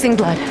said. He's losing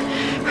blood.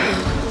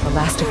 The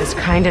last of his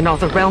kind in all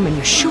the realm, and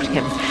you shoot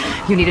him.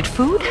 You needed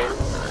food?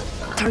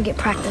 Target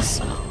practice.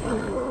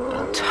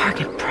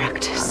 Target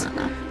practice.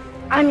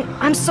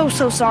 I'm so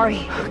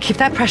sorry. Keep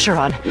that pressure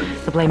on.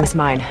 The blame is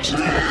mine. I should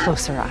have kept a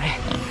closer eye.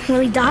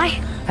 Will he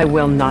die? I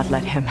will not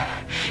let him.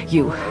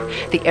 You,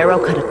 the arrow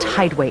cut a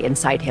tideway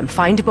inside him.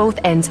 Find both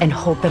ends and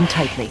hold them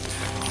tightly.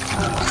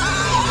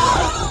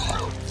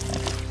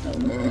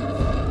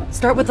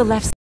 Start with the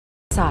left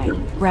side.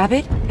 Grab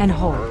it and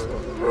hold.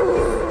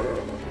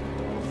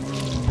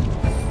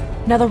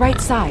 Now the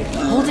right side.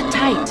 Hold it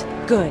tight.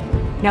 Good.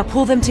 Now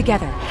pull them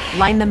together.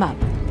 Line them up.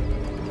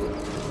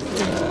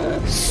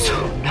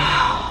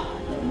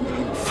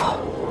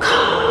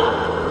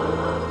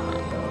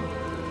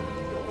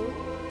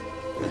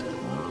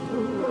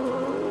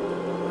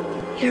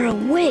 You're a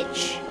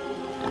witch.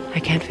 I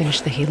can't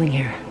finish the healing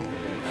here.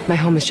 My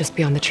home is just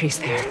beyond the trees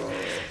there.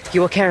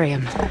 You will carry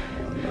him.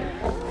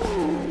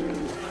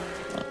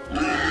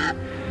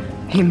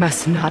 He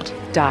must not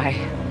die.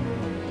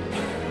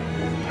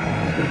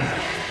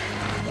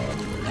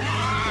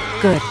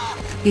 Good.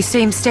 He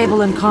seems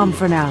stable and calm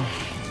for now.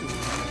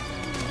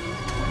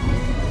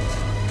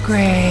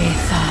 Great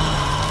thought.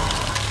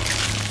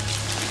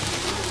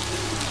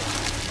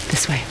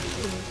 This way.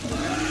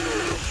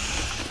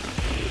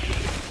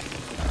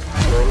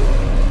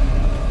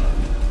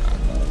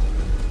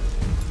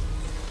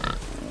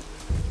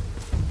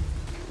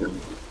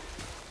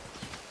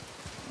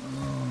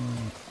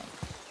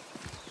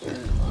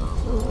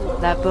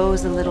 That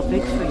bow's a little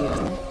big for you.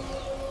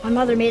 My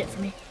mother made it for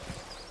me.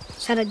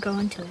 Said I'd grow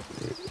into it.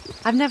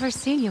 I've never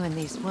seen you in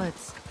these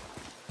woods.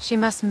 She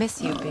must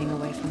miss you being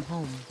away from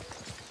home.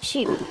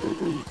 She's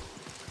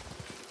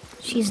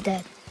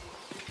dead.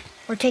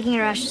 We're taking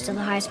her ashes to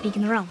the highest peak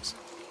in the realms.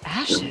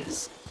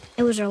 Ashes?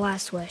 It was her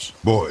last wish.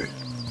 Boy.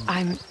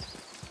 I'm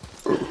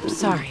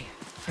sorry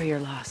for your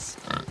loss.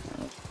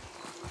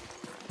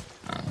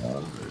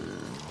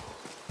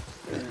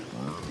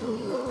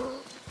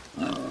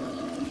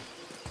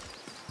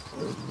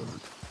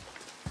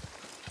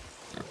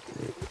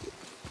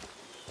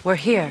 We're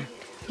here.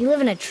 You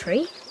live in a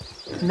tree?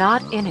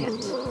 Not in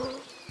it.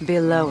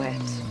 Below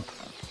it.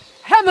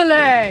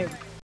 Hemele!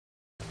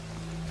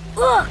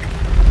 Look!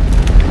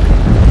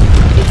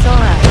 It's all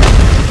right.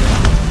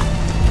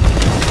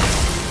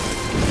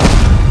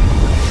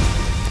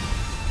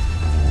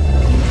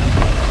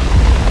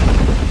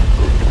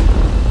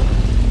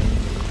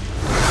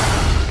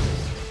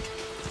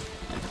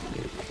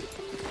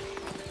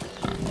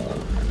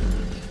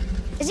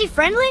 Is he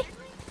friendly?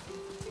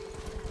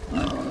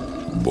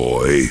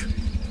 Boy.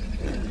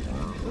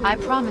 I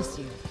promise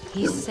you,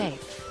 he's safe.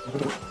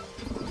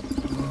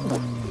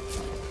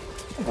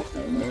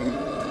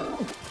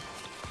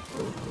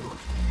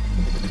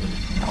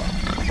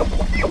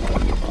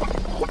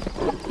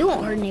 He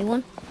won't hurt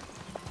anyone.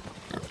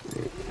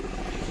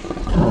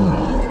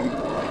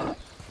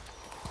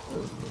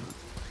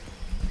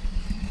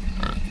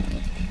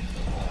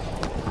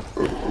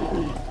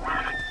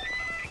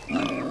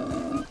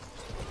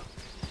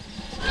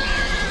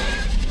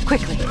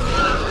 Quickly.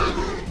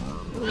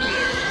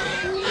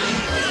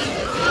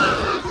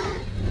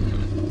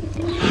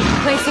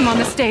 Place him on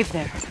the stave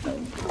there.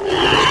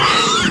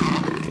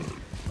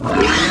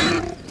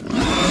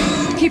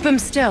 Keep him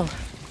still.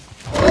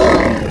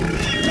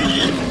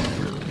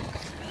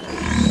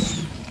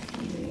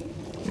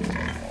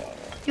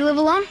 live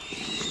alone?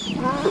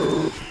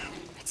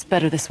 It's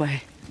better this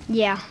way.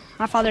 Yeah,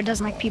 my father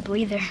doesn't like people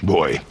either.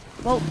 Boy,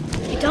 Well,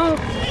 you don't...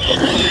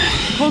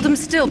 Hold him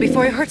still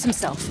before he hurts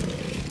himself.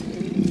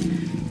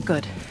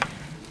 Good.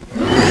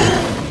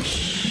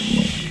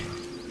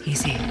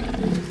 Easy.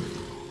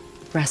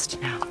 Rest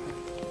now.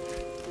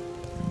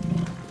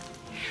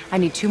 I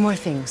need 2 more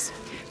things.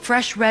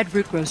 Fresh red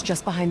root grows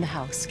just behind the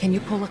house. Can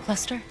you pull a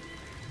cluster?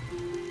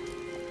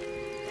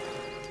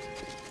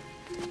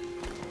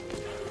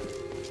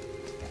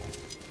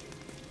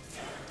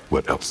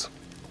 what else?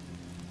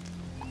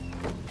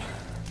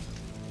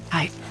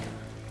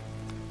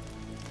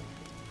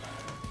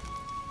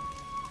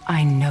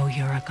 I know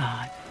you're a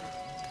god.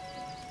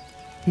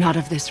 Not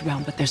of this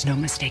realm, but there's no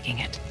mistaking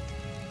it.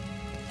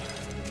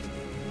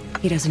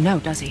 He doesn't know,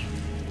 does he?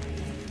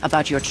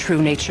 About your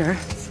true nature?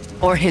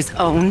 Or his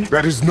own?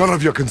 That is none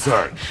of your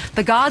concern.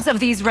 The gods of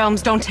these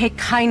realms don't take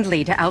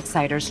kindly to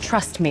outsiders,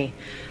 trust me.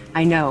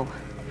 I know.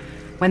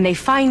 When they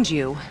find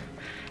you,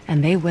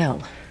 and they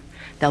will,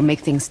 they'll make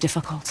things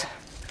difficult.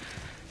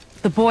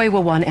 The boy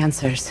will want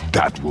answers.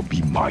 That will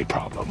be my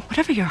problem.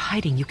 Whatever you're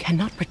hiding, you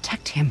cannot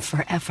protect him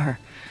forever.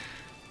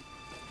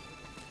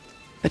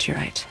 But you're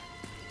right.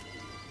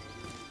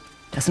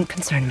 Doesn't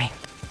concern me.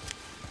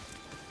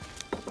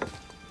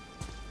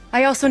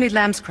 I also need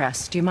lamb's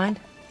cress. Do you mind?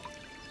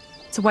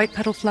 It's a white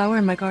petal flower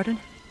in my garden.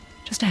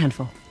 Just a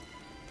handful.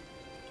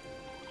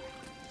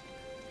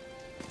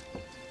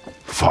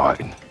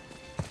 Fine.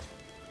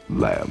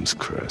 Lamb's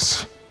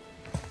cress.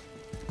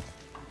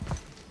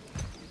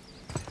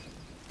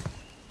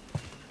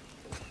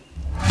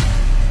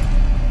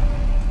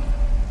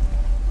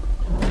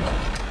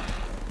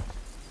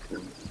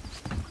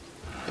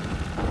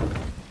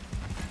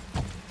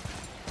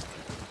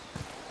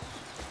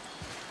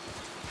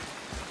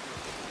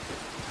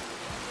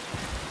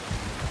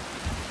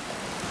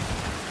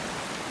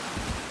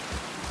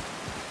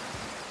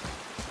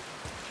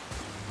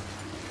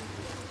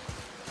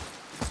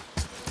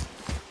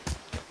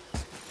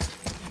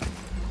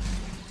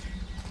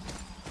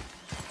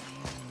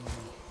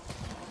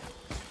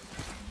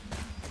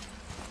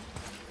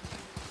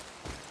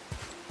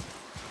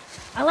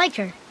 I like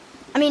her.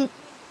 I mean,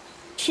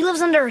 she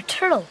lives under a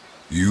turtle.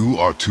 You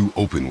are too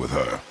open with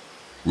her.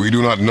 We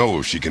do not know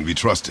if she can be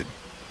trusted.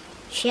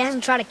 She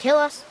hasn't tried to kill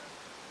us.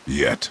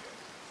 Yet.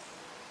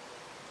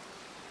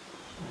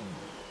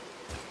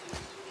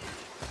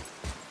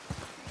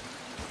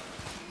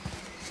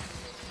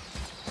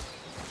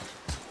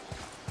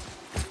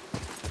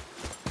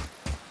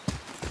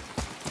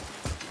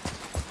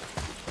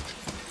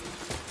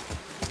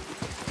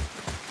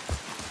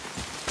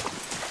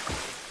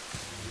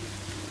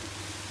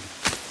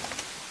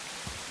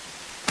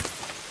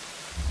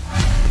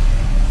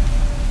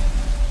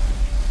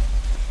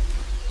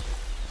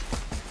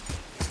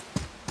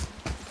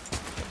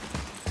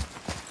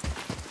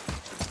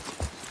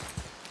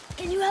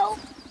 Can you help?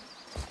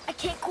 I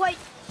can't quite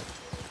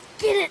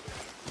get it.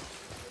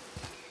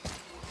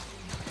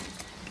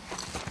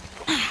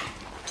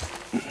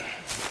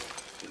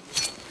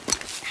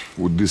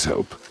 Would this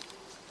help?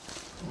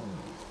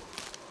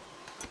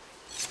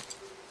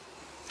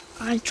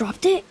 I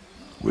dropped it?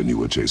 When you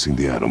were chasing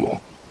the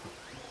animal.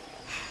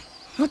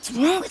 What's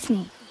wrong with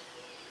me?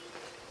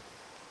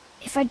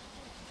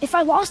 If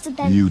I lost it,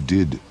 then... You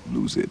did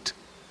lose it.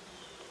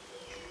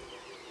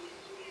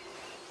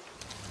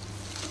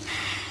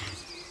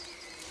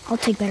 I'll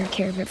take better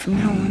care of it from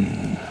now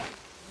on.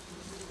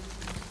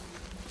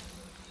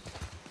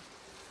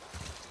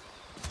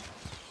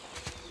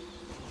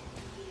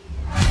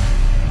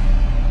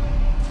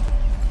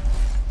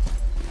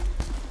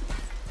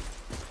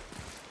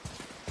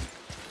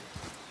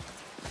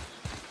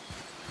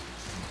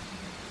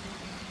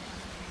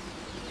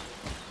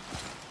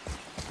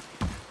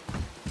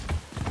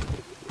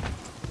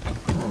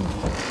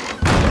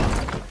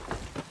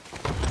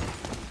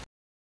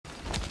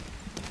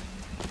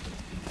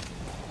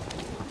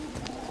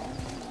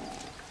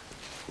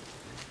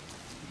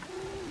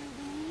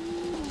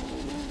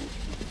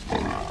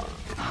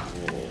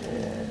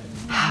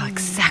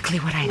 Exactly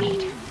what I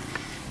need.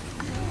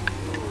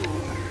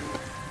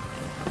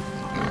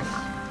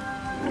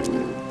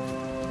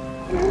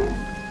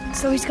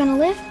 So he's gonna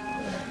live?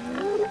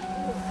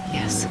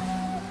 Yes.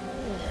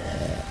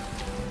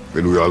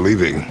 Then we are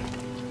leaving.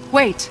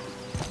 Wait.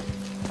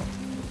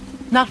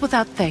 Not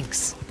without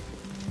thanks.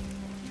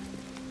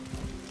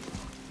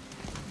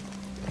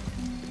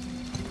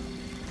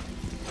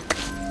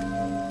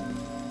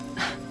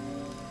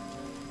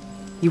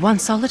 You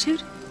want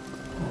solitude?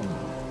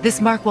 This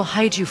mark will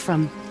hide you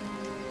from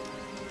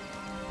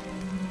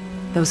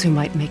those who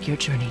might make your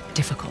journey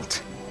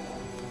difficult.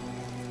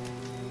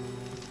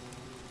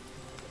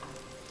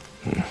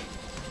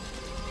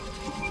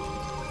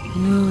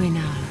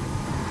 Luina.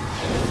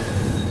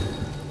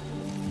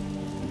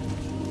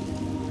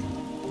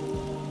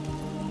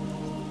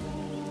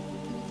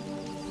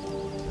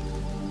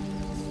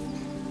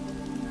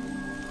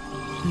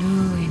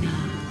 Luina.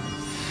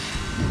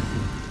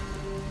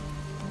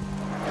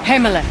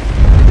 Himalaya.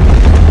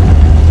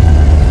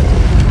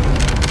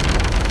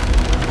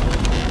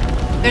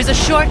 There's a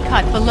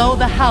shortcut below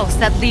the house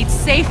that leads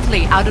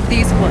safely out of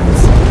these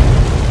woods.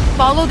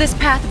 Follow this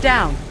path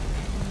down,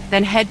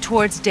 then head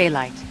towards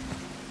daylight.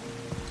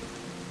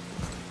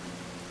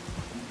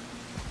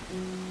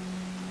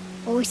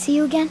 Will we see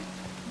you again?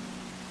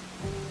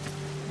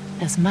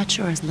 As much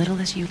or as little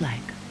as you like.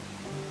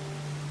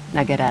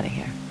 Now get out of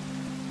here.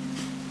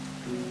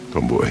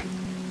 Tomboy.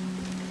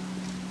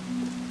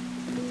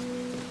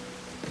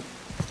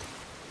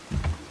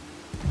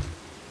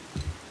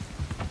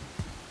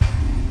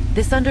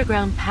 This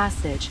underground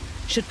passage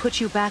should put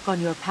you back on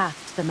your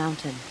path to the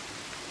mountain.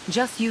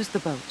 Just use the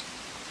boat.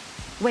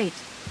 Wait,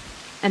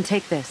 and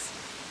take this.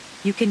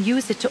 You can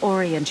use it to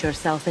orient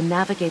yourself and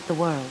navigate the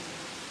world.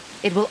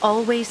 It will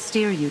always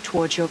steer you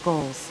towards your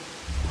goals.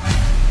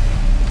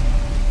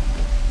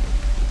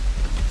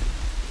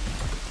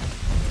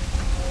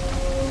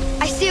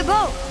 I see a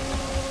boat!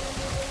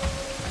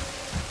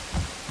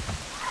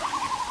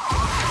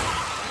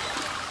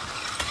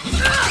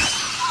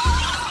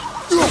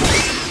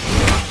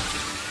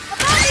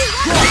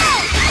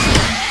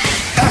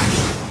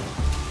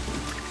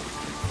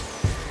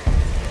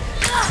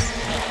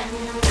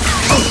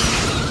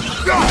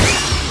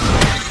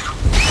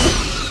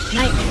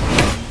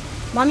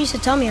 Mom used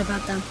to tell me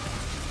about them.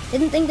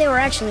 Didn't think they were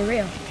actually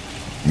real.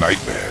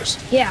 Nightmares?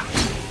 Yeah.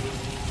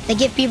 They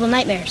give people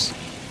nightmares.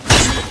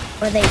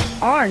 Or they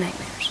are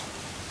nightmares.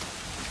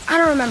 I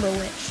don't remember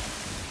which.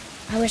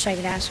 I wish I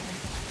could ask her.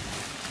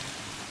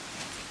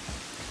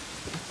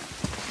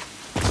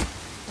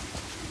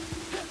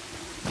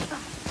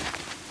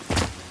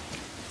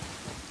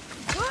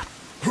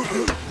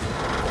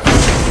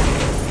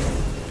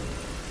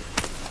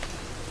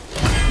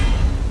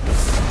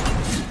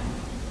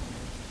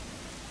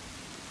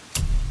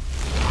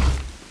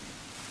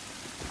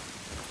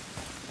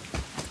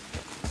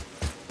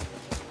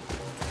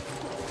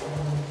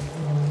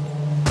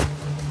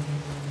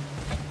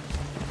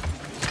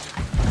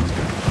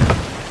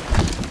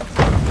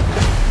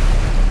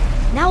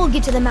 Now we'll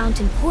get to the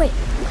mountain quick.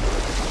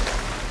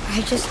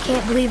 I just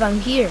can't believe I'm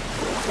here,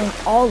 in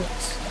all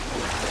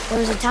this. There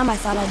was a time I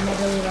thought I'd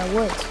never leave our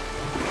woods,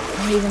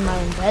 or even my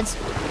own beds.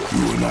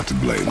 You were not to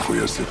blame for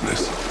your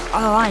sickness.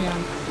 Oh, I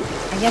know.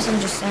 I guess I'm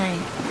just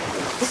saying.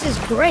 This is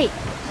great.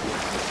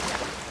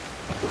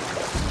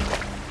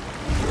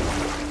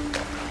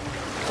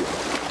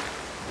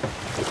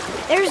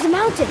 There's the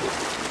mountain.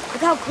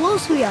 Look how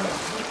close we are.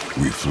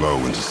 We flow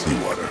into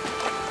seawater.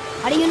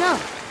 How do you know?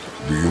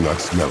 Do you not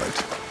smell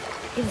it?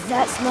 If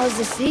that smells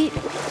the sea,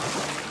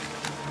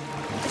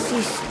 the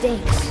sea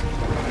stinks.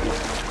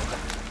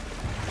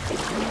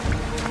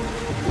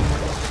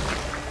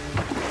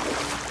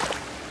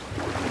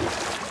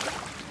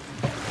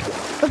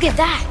 Look at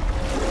that!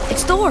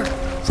 It's Thor!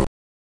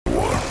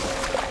 War.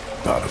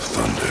 God of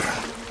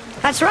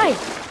thunder. That's right!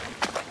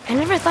 I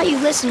never thought you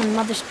listened when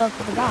Mother spoke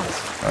with the gods.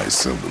 I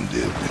seldom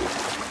did.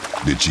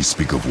 Did she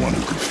speak of one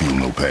who could feel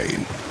no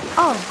pain?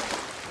 Oh.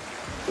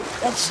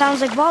 That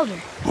sounds like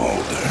Baldur.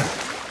 Baldur.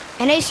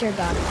 An Aesir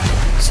god,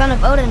 son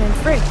of Odin and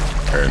Frigg.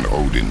 And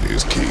Odin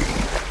is king.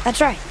 That's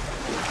right.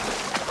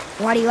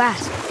 Why do you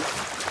ask?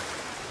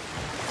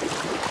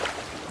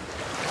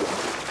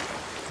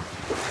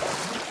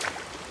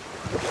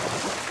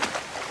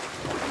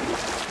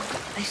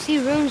 I see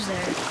runes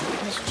there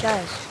in this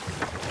chest.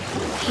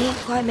 Can't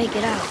quite make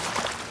it out.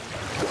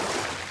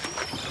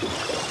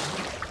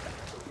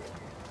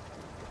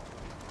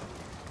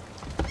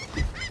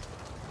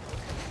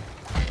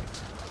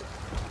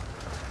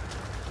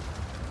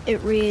 It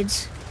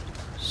reads,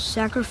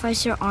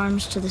 "Sacrifice your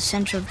arms to the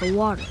center of the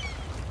water.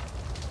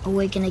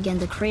 Awaken again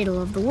the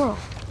cradle of the world."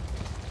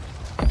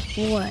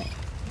 What?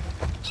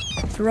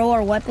 Throw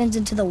our weapons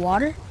into the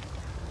water?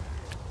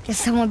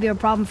 Guess that won't be a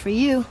problem for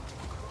you.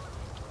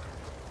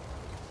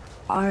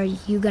 Are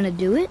you gonna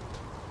do it?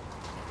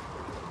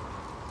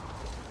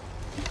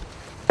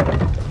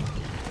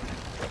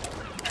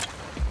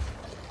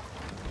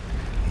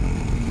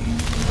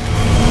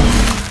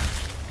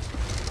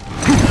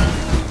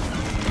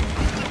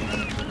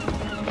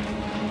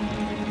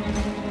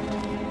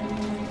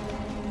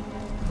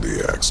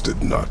 The axe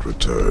did not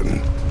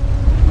return.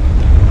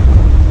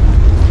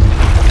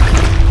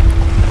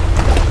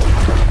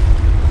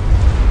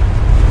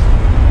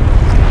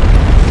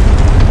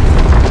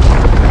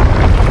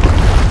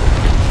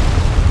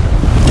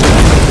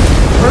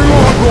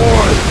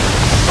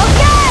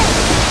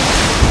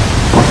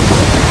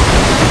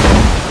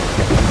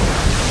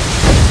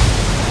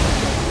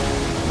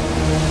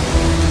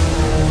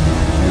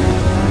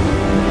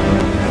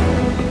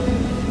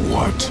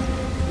 What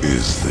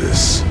is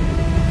this?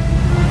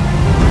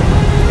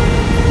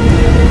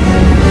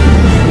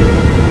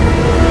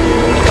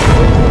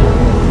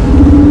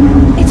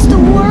 It's the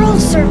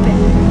world serpent.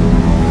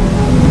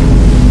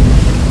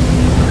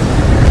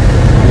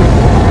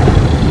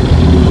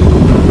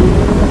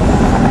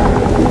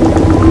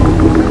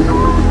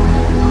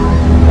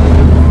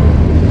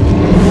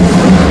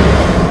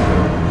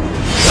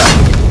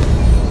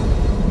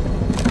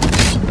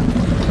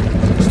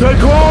 Stay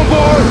calm,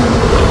 boy!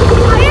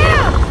 I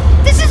am!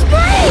 This is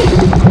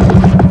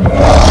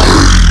great!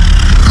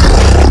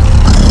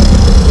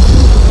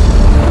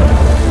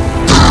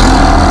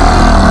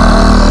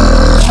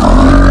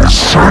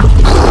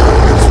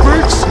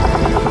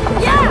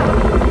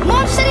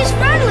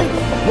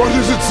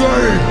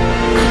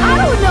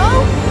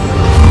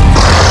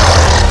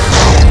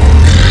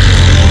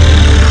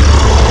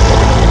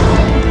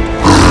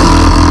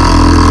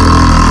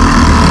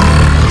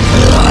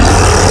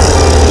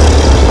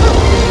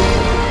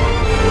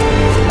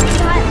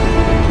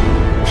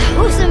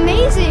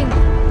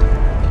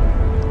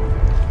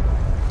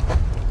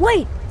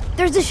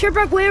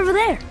 shipwreck way over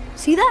there.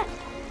 See that?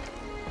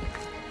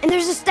 And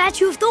there's a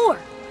statue of Thor.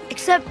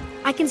 Except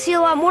I can see a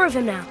lot more of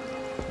him now.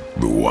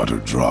 The water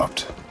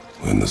dropped,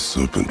 and the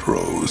serpent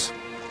rose.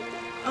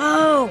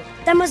 Oh,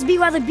 that must be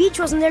why the beach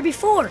wasn't there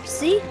before,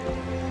 see?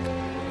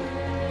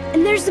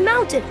 And there's the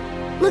mountain.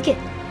 Look it,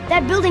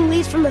 that building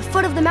leads from the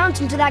foot of the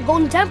mountain to that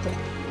golden temple.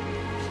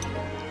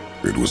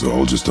 It was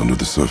all just under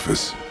the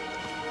surface.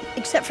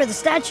 Except for the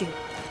statue.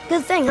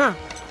 Good thing, huh?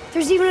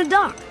 There's even a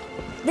dock.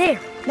 There,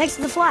 next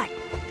to the flag.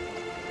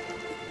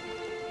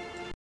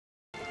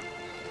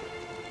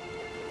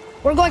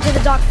 We're going to the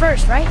dock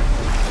first, right?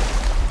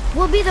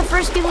 We'll be the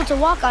first people to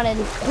walk on it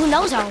in who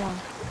knows how long.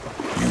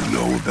 You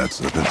know that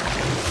serpent?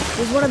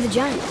 He's one of the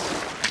giants.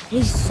 And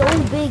he's so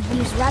big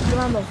he's wrapped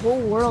around the whole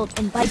world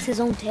and bites his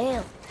own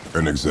tail.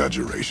 An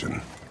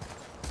exaggeration.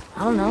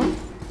 I don't know.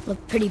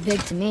 Looked pretty big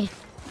to me.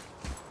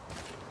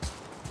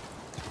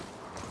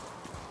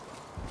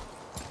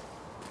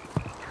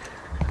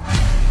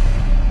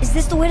 Is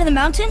this the way to the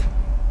mountain?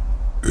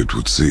 It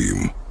would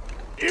seem.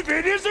 If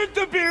it isn't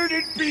the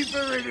bearded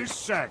beaver in his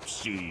sack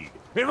seed,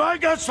 have I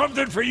got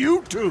something for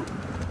you too?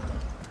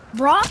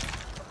 Brock?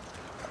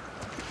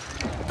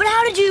 But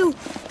how did you...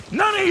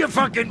 None of your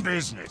fucking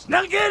business.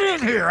 Now get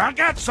in here, I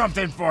got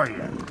something for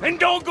you. And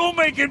don't go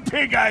making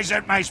pig eyes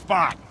at my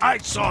spot. I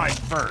saw it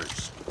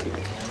first.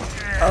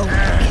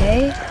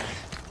 Okay.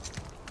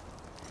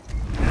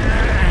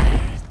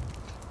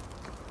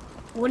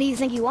 What do you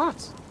think he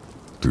wants?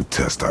 To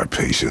test our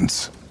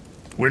patience.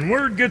 When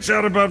word gets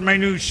out about my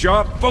new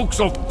shop, folks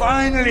will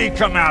finally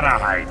come out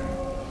of hiding.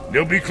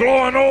 They'll be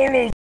clawing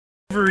all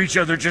over each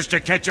other just to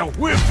catch a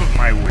whiff of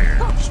my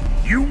wares.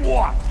 You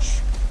watch.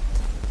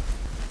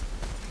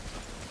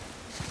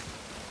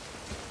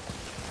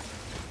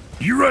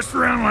 You rush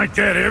around like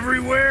that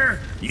everywhere?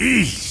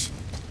 Yeesh.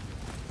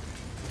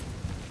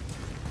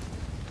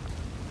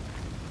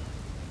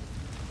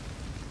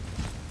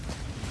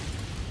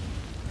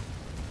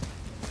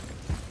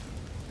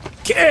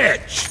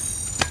 Catch!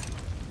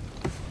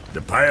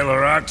 The pile of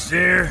rocks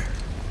there?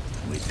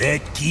 With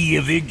that key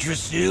of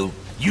Yggdrasil,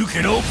 you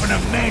can open a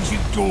magic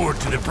door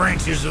to the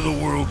branches of the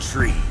World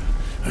Tree.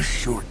 A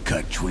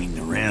shortcut between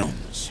the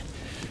realms.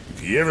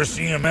 If you ever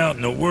see him out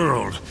in the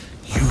world,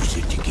 use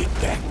it to get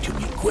back to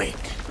me quick.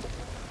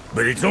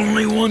 But it's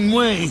only one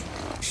way.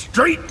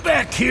 Straight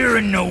back here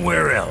and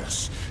nowhere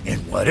else.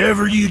 And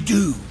whatever you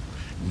do,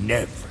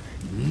 never,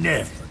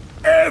 never,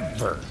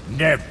 ever,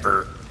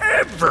 never,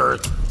 ever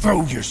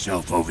throw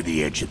yourself over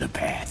the edge of the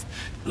path.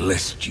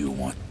 Lest you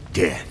want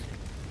death.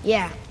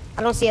 Yeah,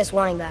 I don't see us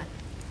wanting that.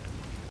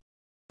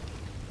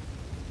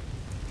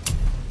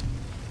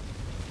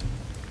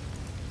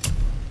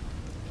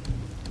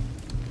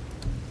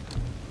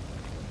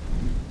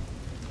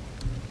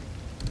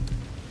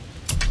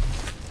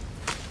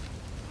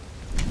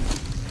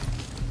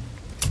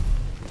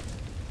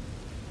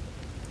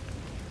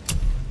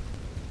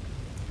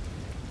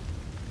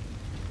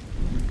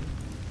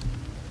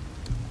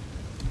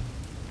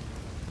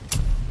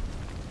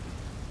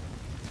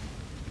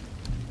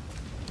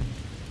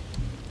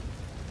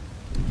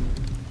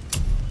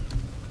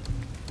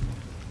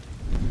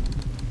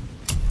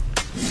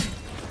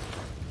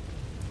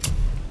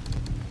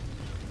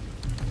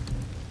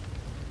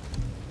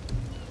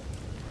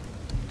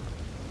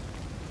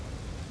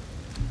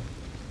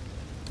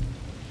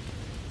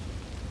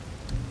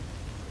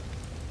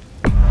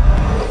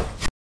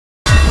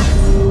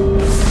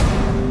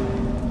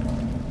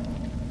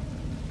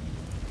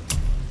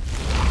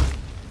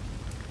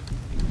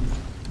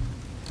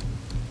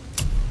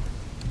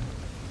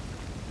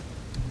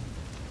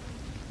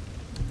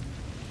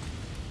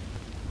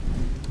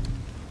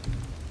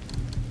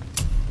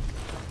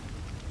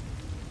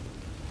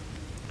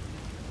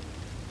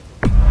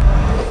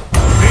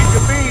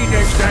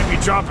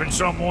 Chopping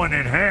someone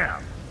in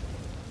half.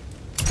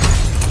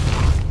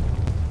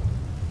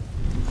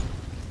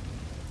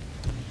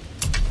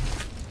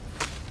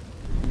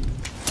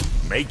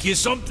 Make you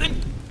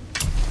something?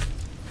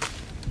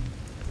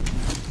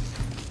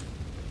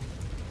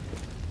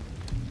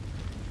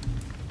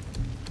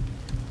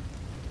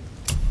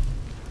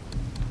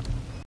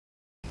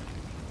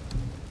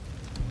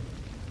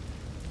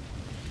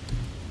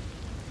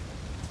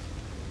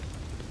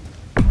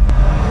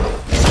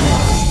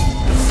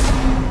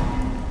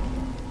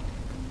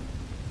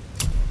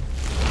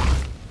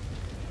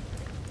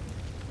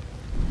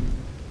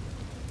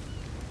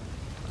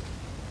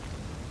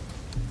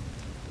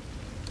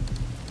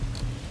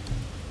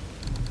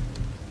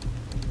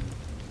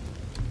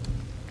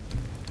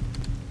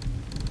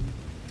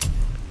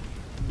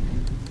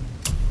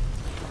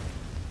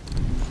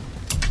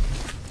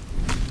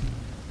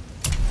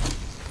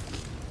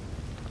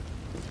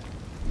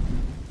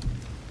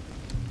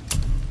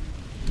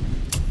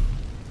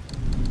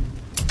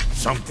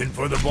 Something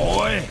for the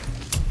boy?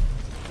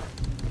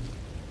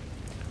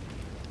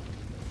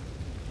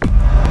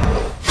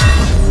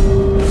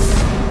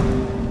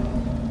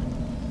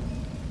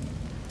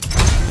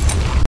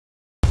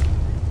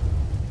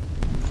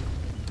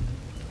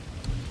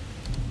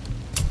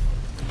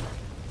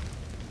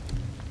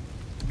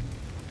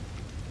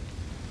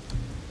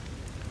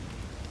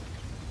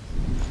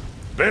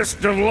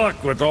 Best of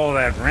luck with all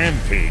that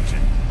rampaging.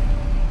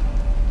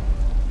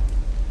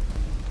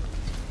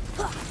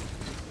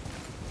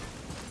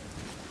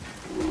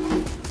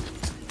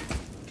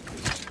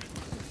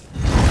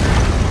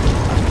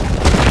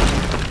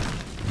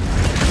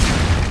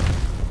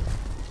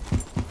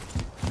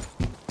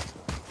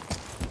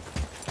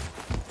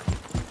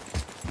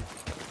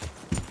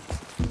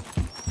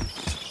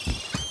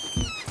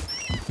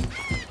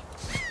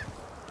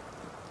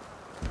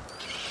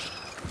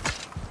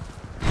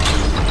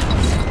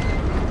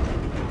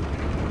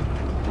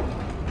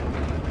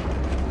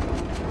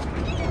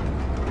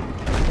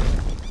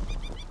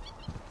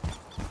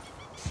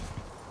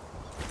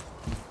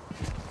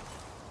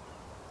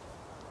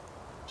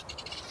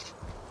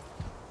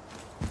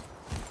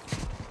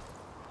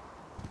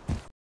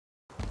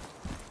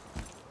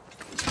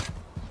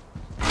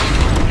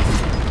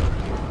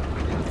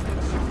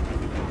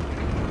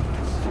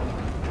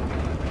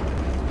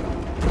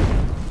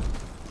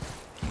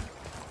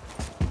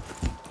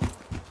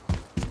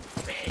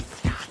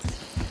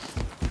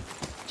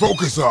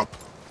 Focus up!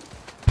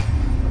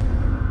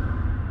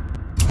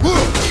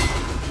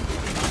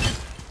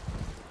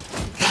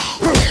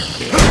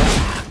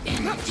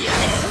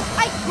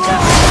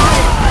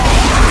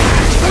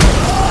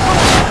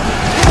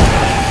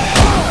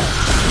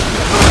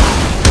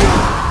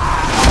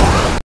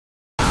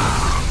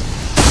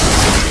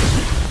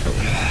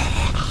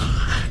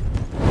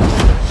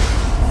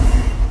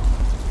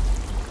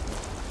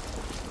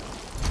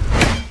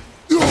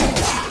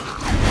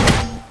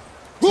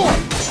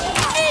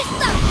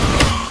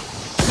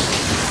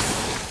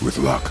 With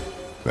luck,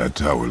 that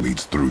tower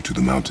leads through to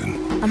the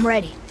mountain. I'm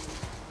ready.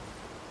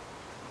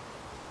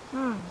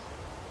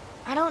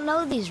 I don't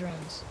know these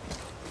runes.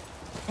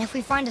 And if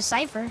we find a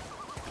cipher,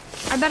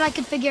 I bet I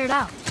could figure it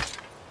out.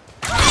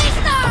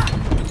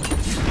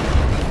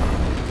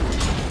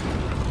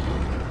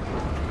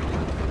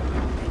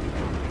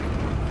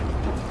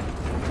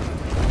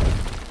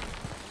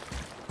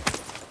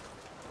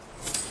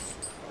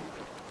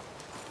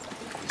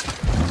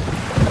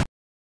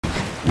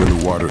 When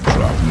the water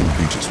dropped,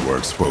 new beaches were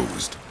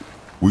exposed.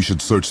 We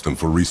should search them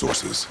for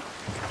resources.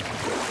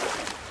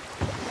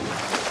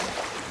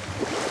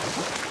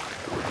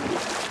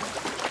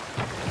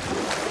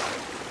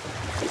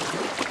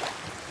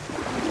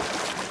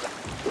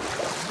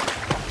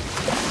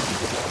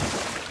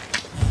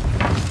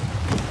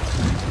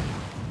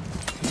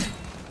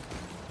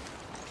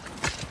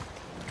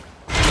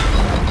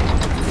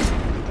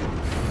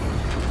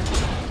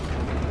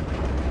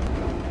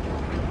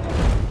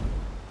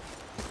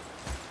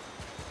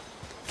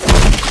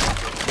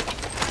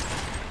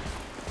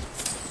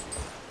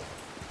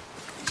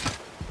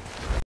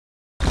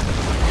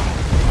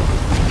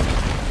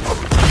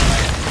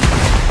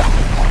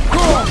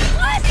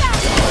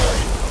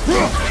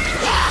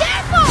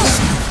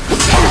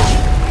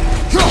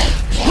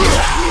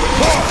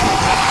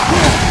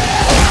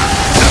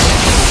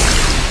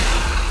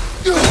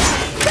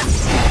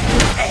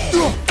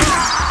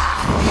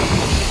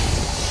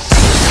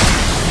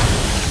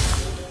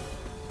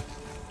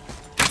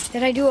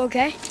 Did I do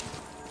okay?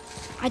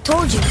 I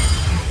told you.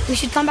 We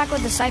should come back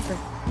with the cipher.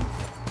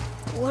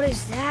 What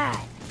is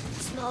that?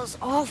 It smells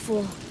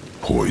awful.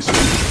 Poison.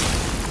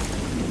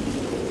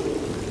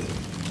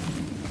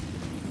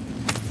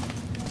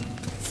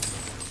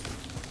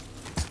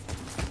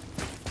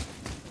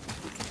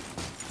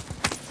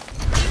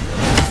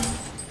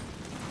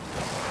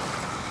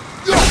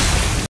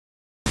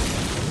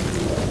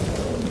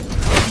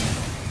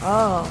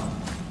 Oh.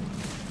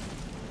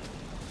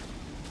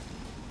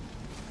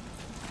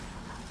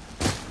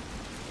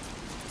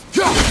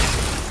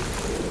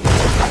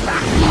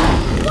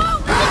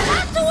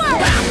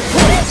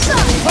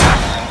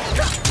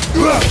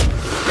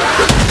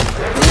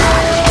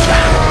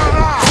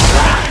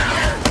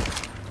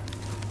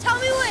 Tell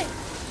me when!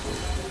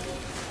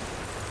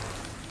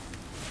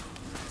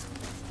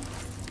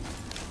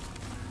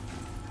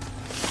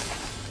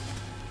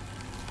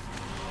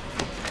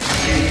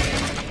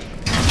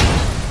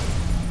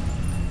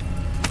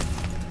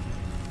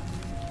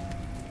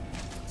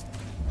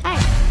 Hey,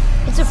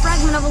 it's a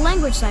fragment of a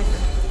language cipher.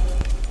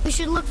 We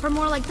should look for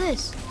more like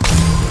this.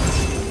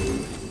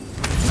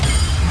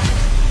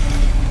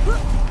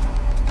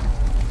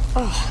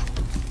 Oh,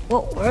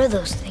 what were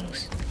those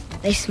things?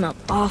 They smelled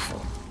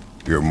awful.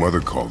 Your mother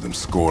called them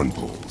scorn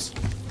poles.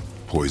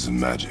 Poison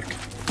magic.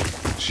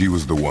 She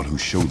was the one who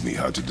showed me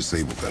how to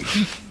disable them.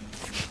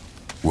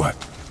 What?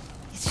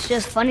 It's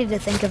just funny to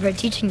think of her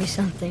teaching me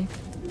something.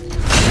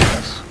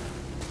 Yes.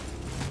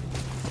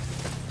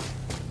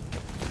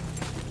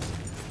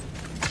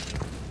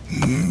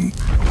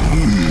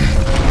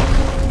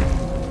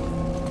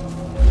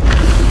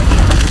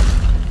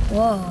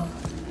 Whoa.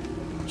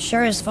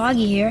 Sure is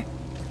foggy here.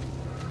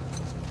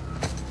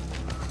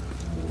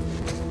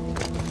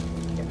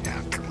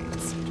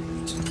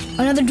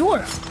 Another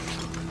dwarf.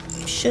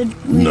 Should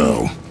we...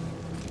 No.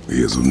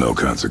 He is of no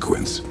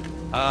consequence.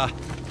 Hi.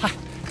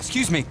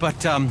 Excuse me,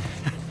 but,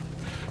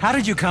 how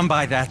did you come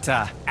by that,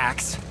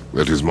 axe?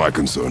 That is my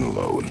concern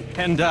alone.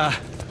 And,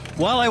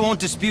 while I won't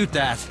dispute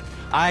that,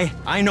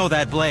 I know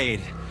that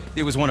blade.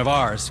 It was one of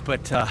ours,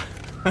 but,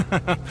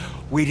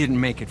 we didn't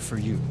make it for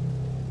you.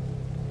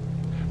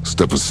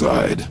 Step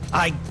aside.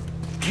 I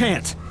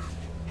can't.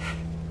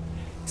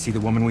 See, the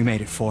woman we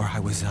made it for,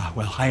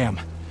 well, I am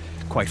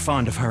quite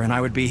fond of her, and I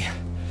would be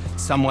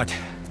somewhat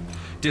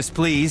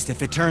displeased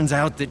if it turns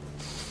out that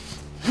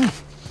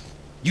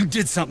you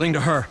did something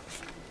to her.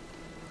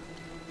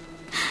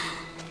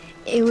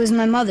 It was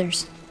my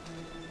mother's.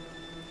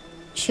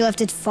 She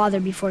left its father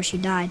before she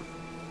died.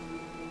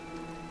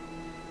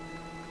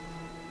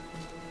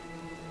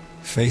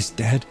 Faye's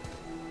dead?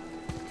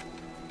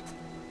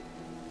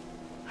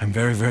 I'm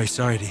very, very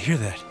sorry to hear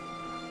that.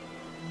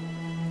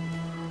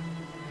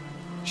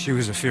 She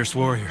was a fierce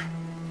warrior.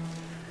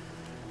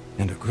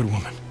 And a good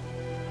woman.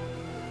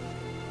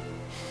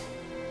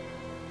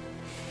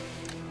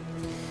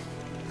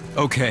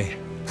 Okay.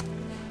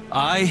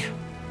 I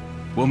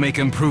will make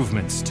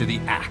improvements to the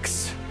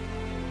axe.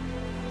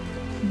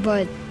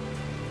 But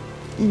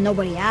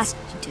nobody asked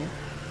you to.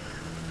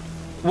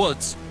 Well,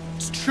 it's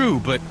true,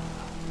 but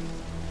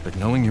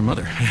knowing your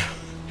mother,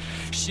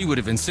 she would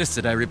have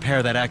insisted I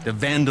repair that act of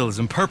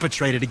vandalism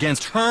perpetrated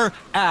against her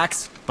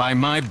axe by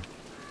my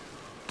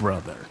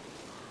brother.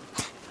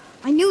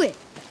 I knew it.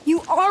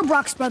 You are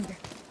Brock's brother.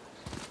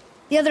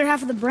 The other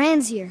half of the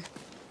brand's here.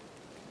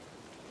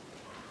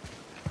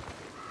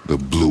 The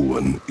blue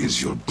one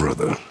is your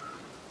brother.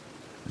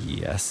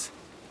 Yes.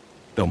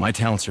 Though my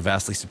talents are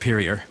vastly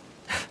superior.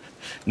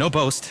 No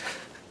boast.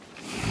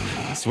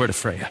 I swear to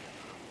Freya.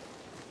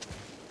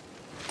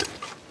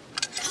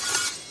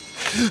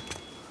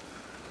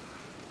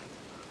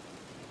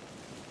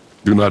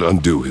 Do not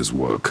undo his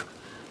work.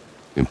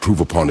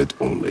 Improve upon it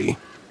only.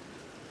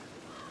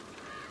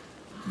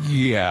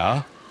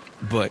 Yeah,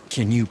 but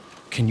can you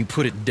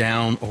put it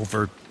down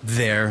over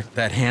there?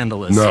 That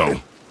handle is...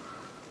 No.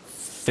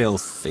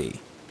 Filthy.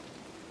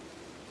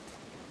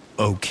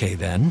 Okay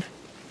then.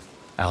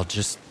 I will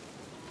just...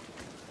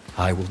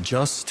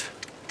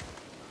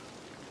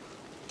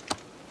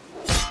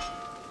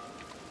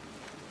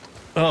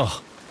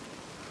 Oh.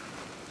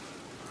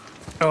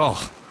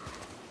 Oh.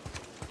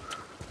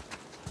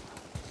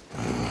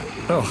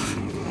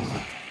 Oh.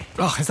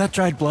 Oh, is that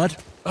dried blood?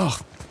 Oh.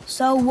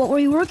 So, what were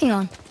you working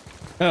on?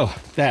 Oh,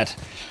 that.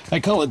 I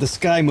call it the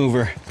Sky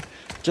Mover.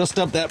 Just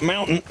up that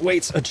mountain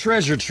waits a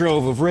treasure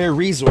trove of rare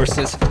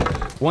resources.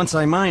 Once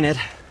I mine it,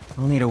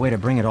 I'll need a way to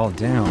bring it all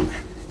down.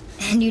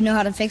 And you know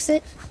how to fix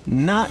it?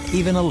 Not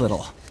even a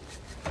little.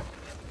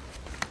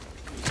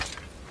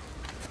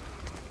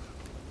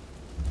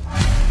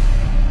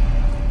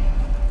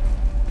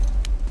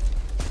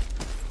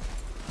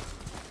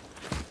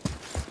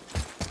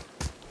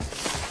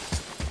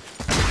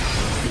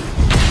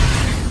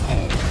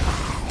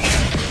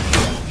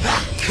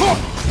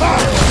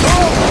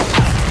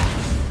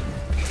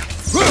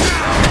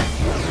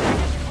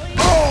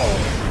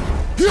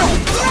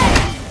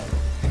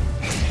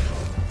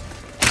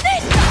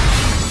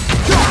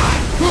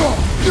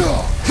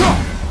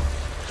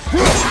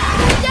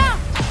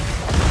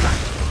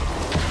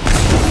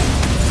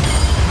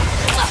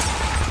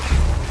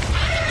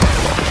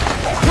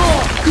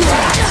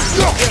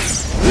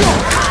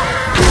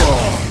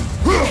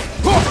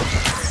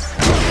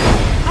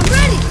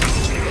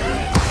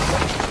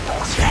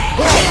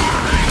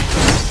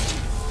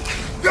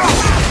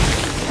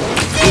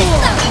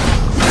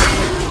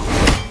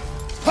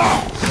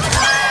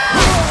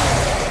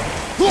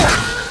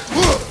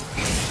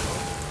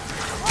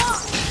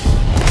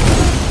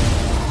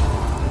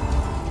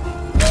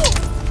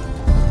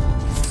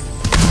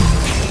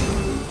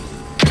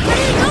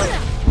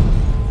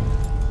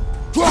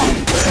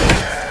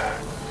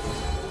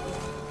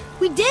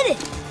 We did it!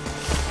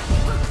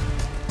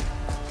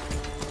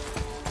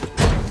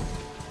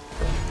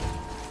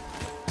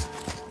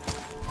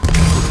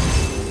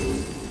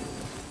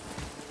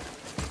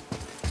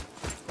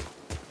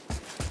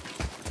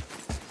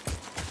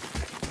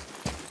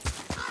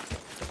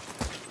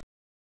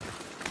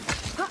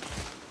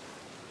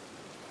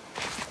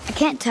 I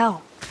can't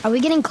tell. Are we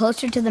getting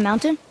closer to the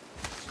mountain?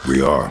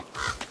 We are.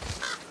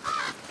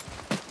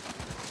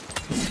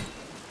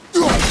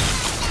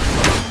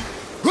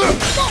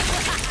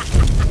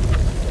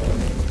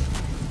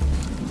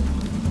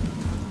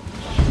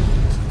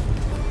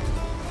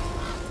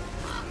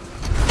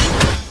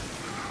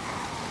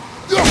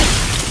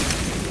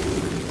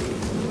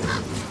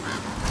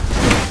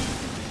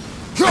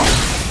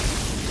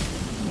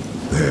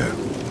 There.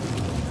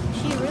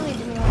 She really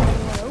didn't want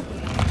the door open.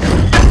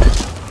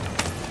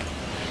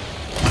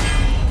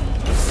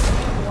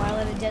 Why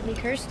let a deadly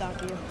curse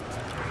stop you?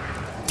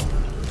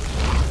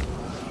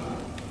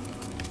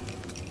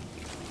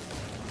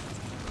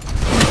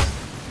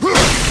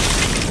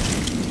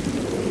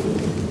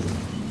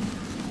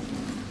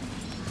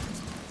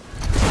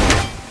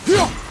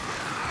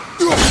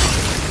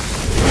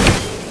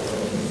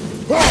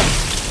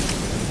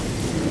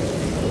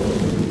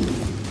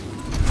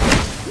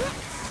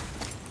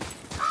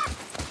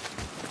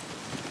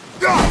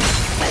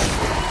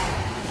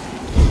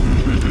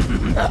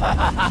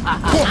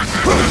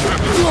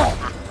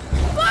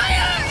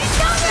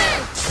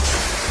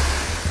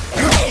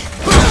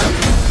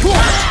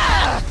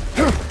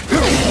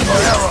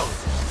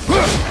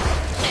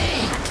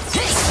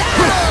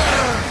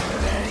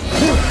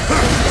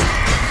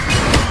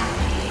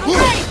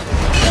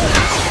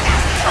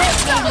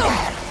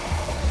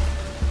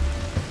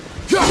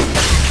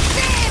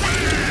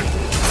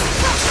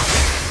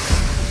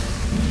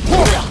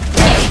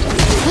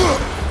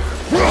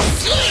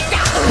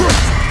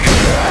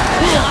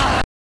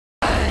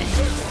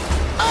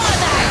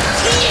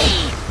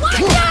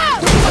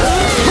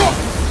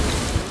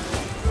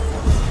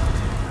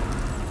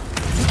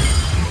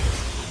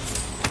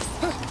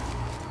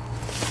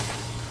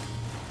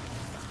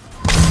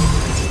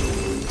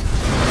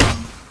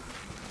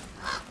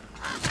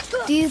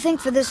 Do you think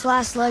for this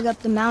last leg up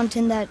the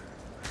mountain that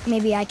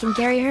maybe I can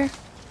carry her?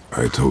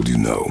 I told you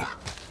no.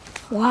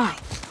 Why?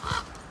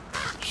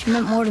 She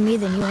meant more to me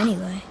than you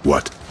anyway.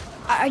 What?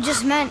 I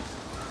just meant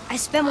I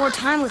spent more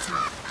time with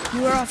her.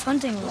 You were off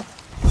hunting with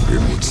her.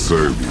 It would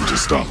serve you to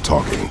stop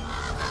talking.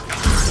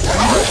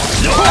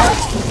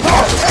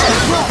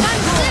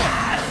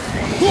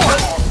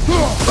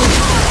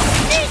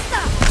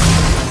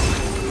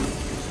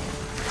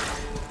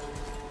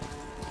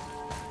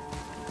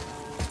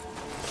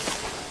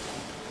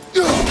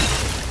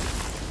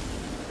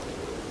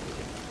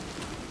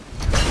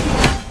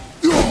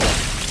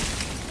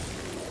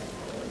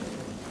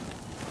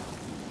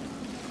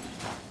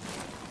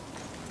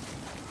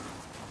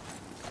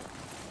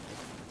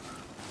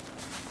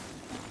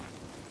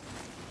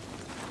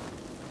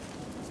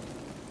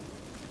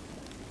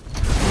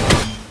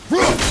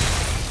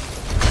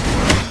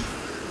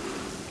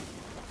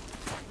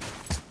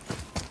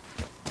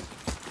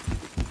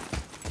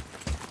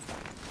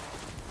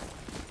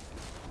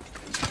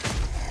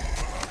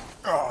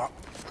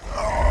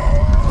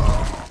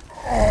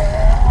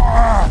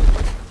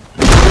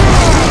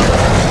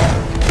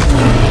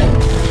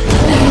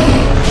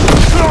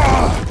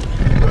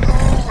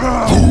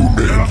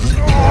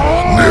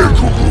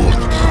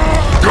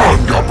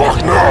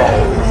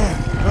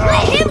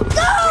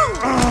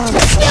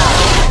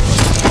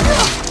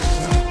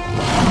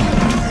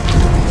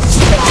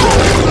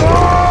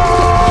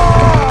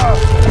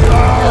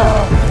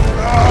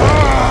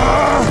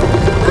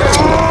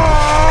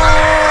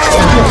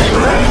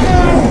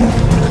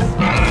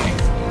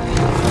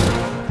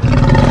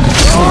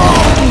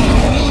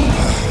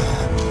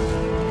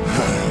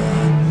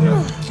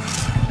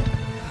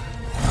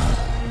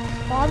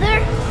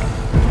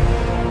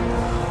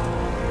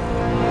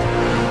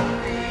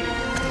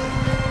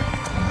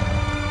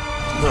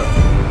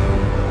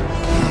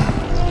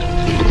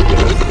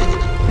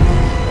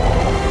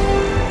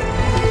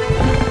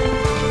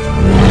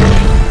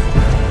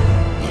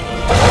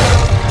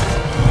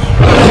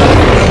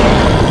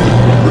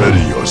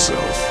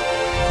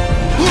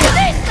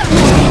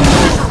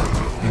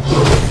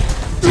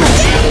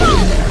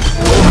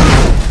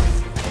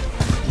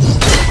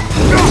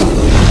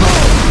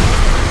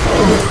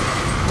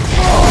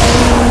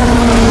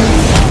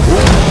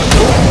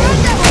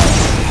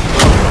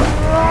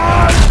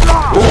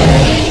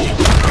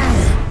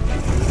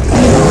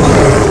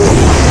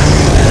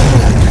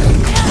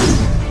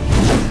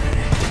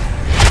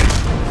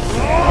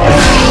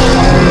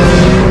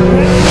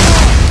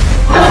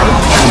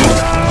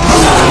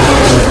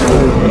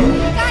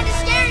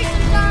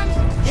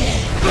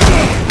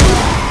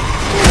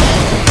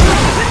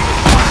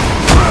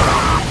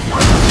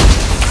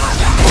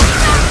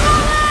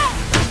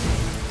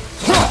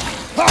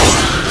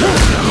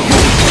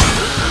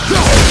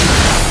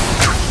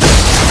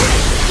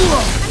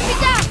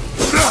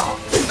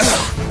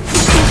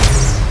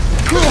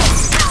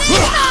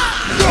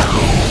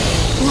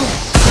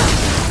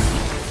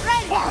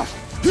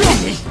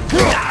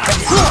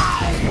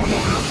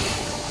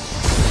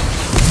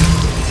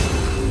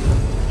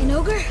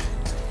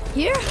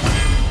 Here?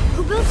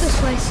 Who built this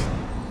place?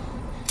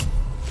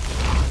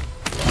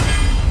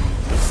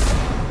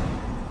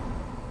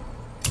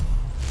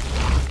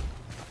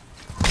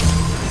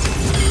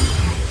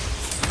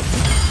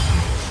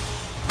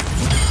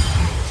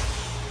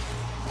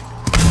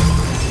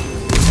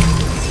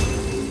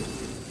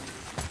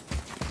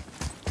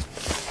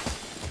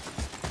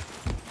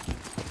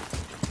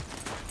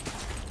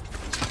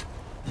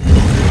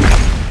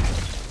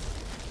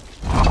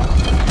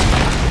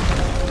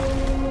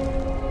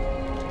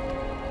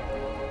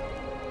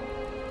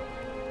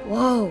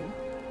 Whoa.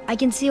 I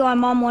can see why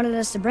Mom wanted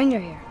us to bring her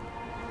here.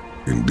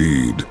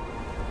 Indeed.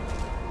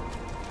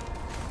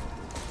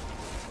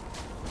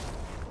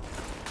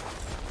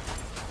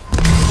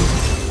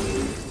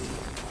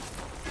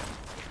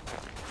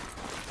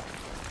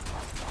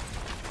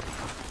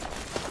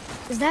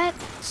 Is that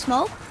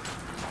smoke?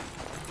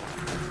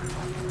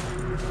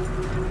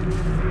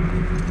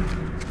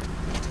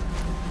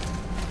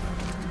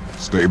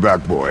 Stay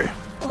back, boy.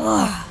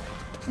 Ugh.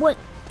 What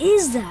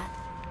is that?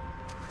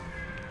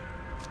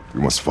 We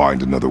must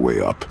find another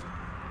way up.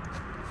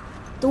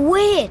 The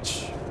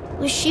witch!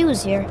 Wish she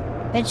was here.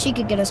 Bet she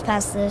could get us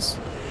past this.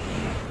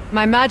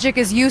 My magic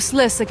is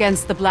useless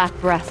against the Black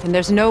Breath, and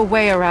there's no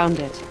way around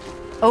it.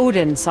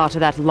 Odin saw to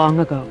that long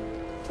ago.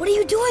 What are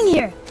you doing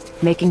here?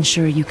 Making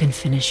sure you can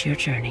finish your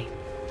journey.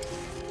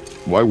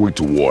 Why wait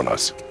to warn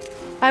us?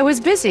 I was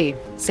busy,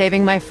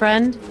 saving my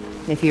friend,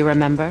 if you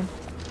remember.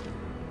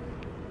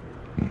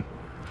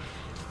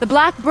 The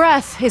Black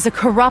Breath is a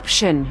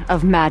corruption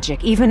of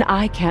magic even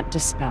I can't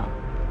dispel.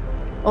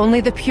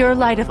 Only the pure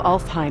light of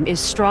Alfheim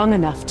is strong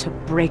enough to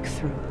break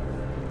through.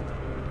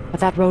 But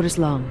that road is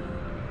long.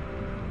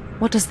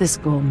 What does this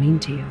goal mean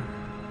to you?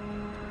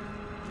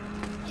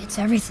 It's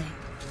everything.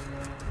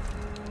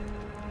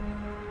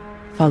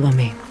 Follow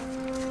me.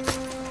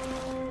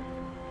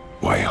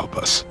 Why help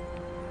us?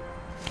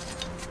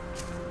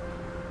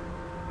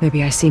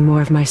 Maybe I see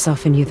more of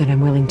myself in you than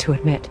I'm willing to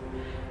admit.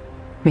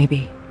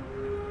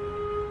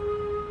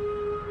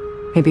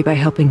 Maybe by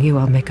helping you,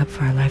 I'll make up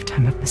for a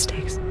lifetime of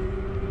mistakes.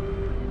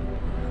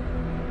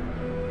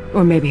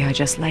 Or maybe I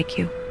just like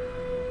you.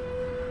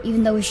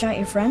 Even though we shot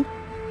your friend?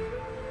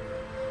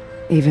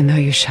 Even though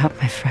you shot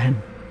my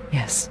friend,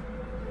 yes.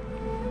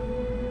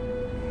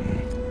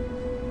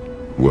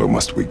 Where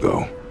must we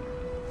go?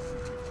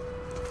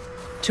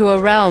 To a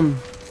realm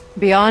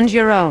beyond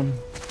your own.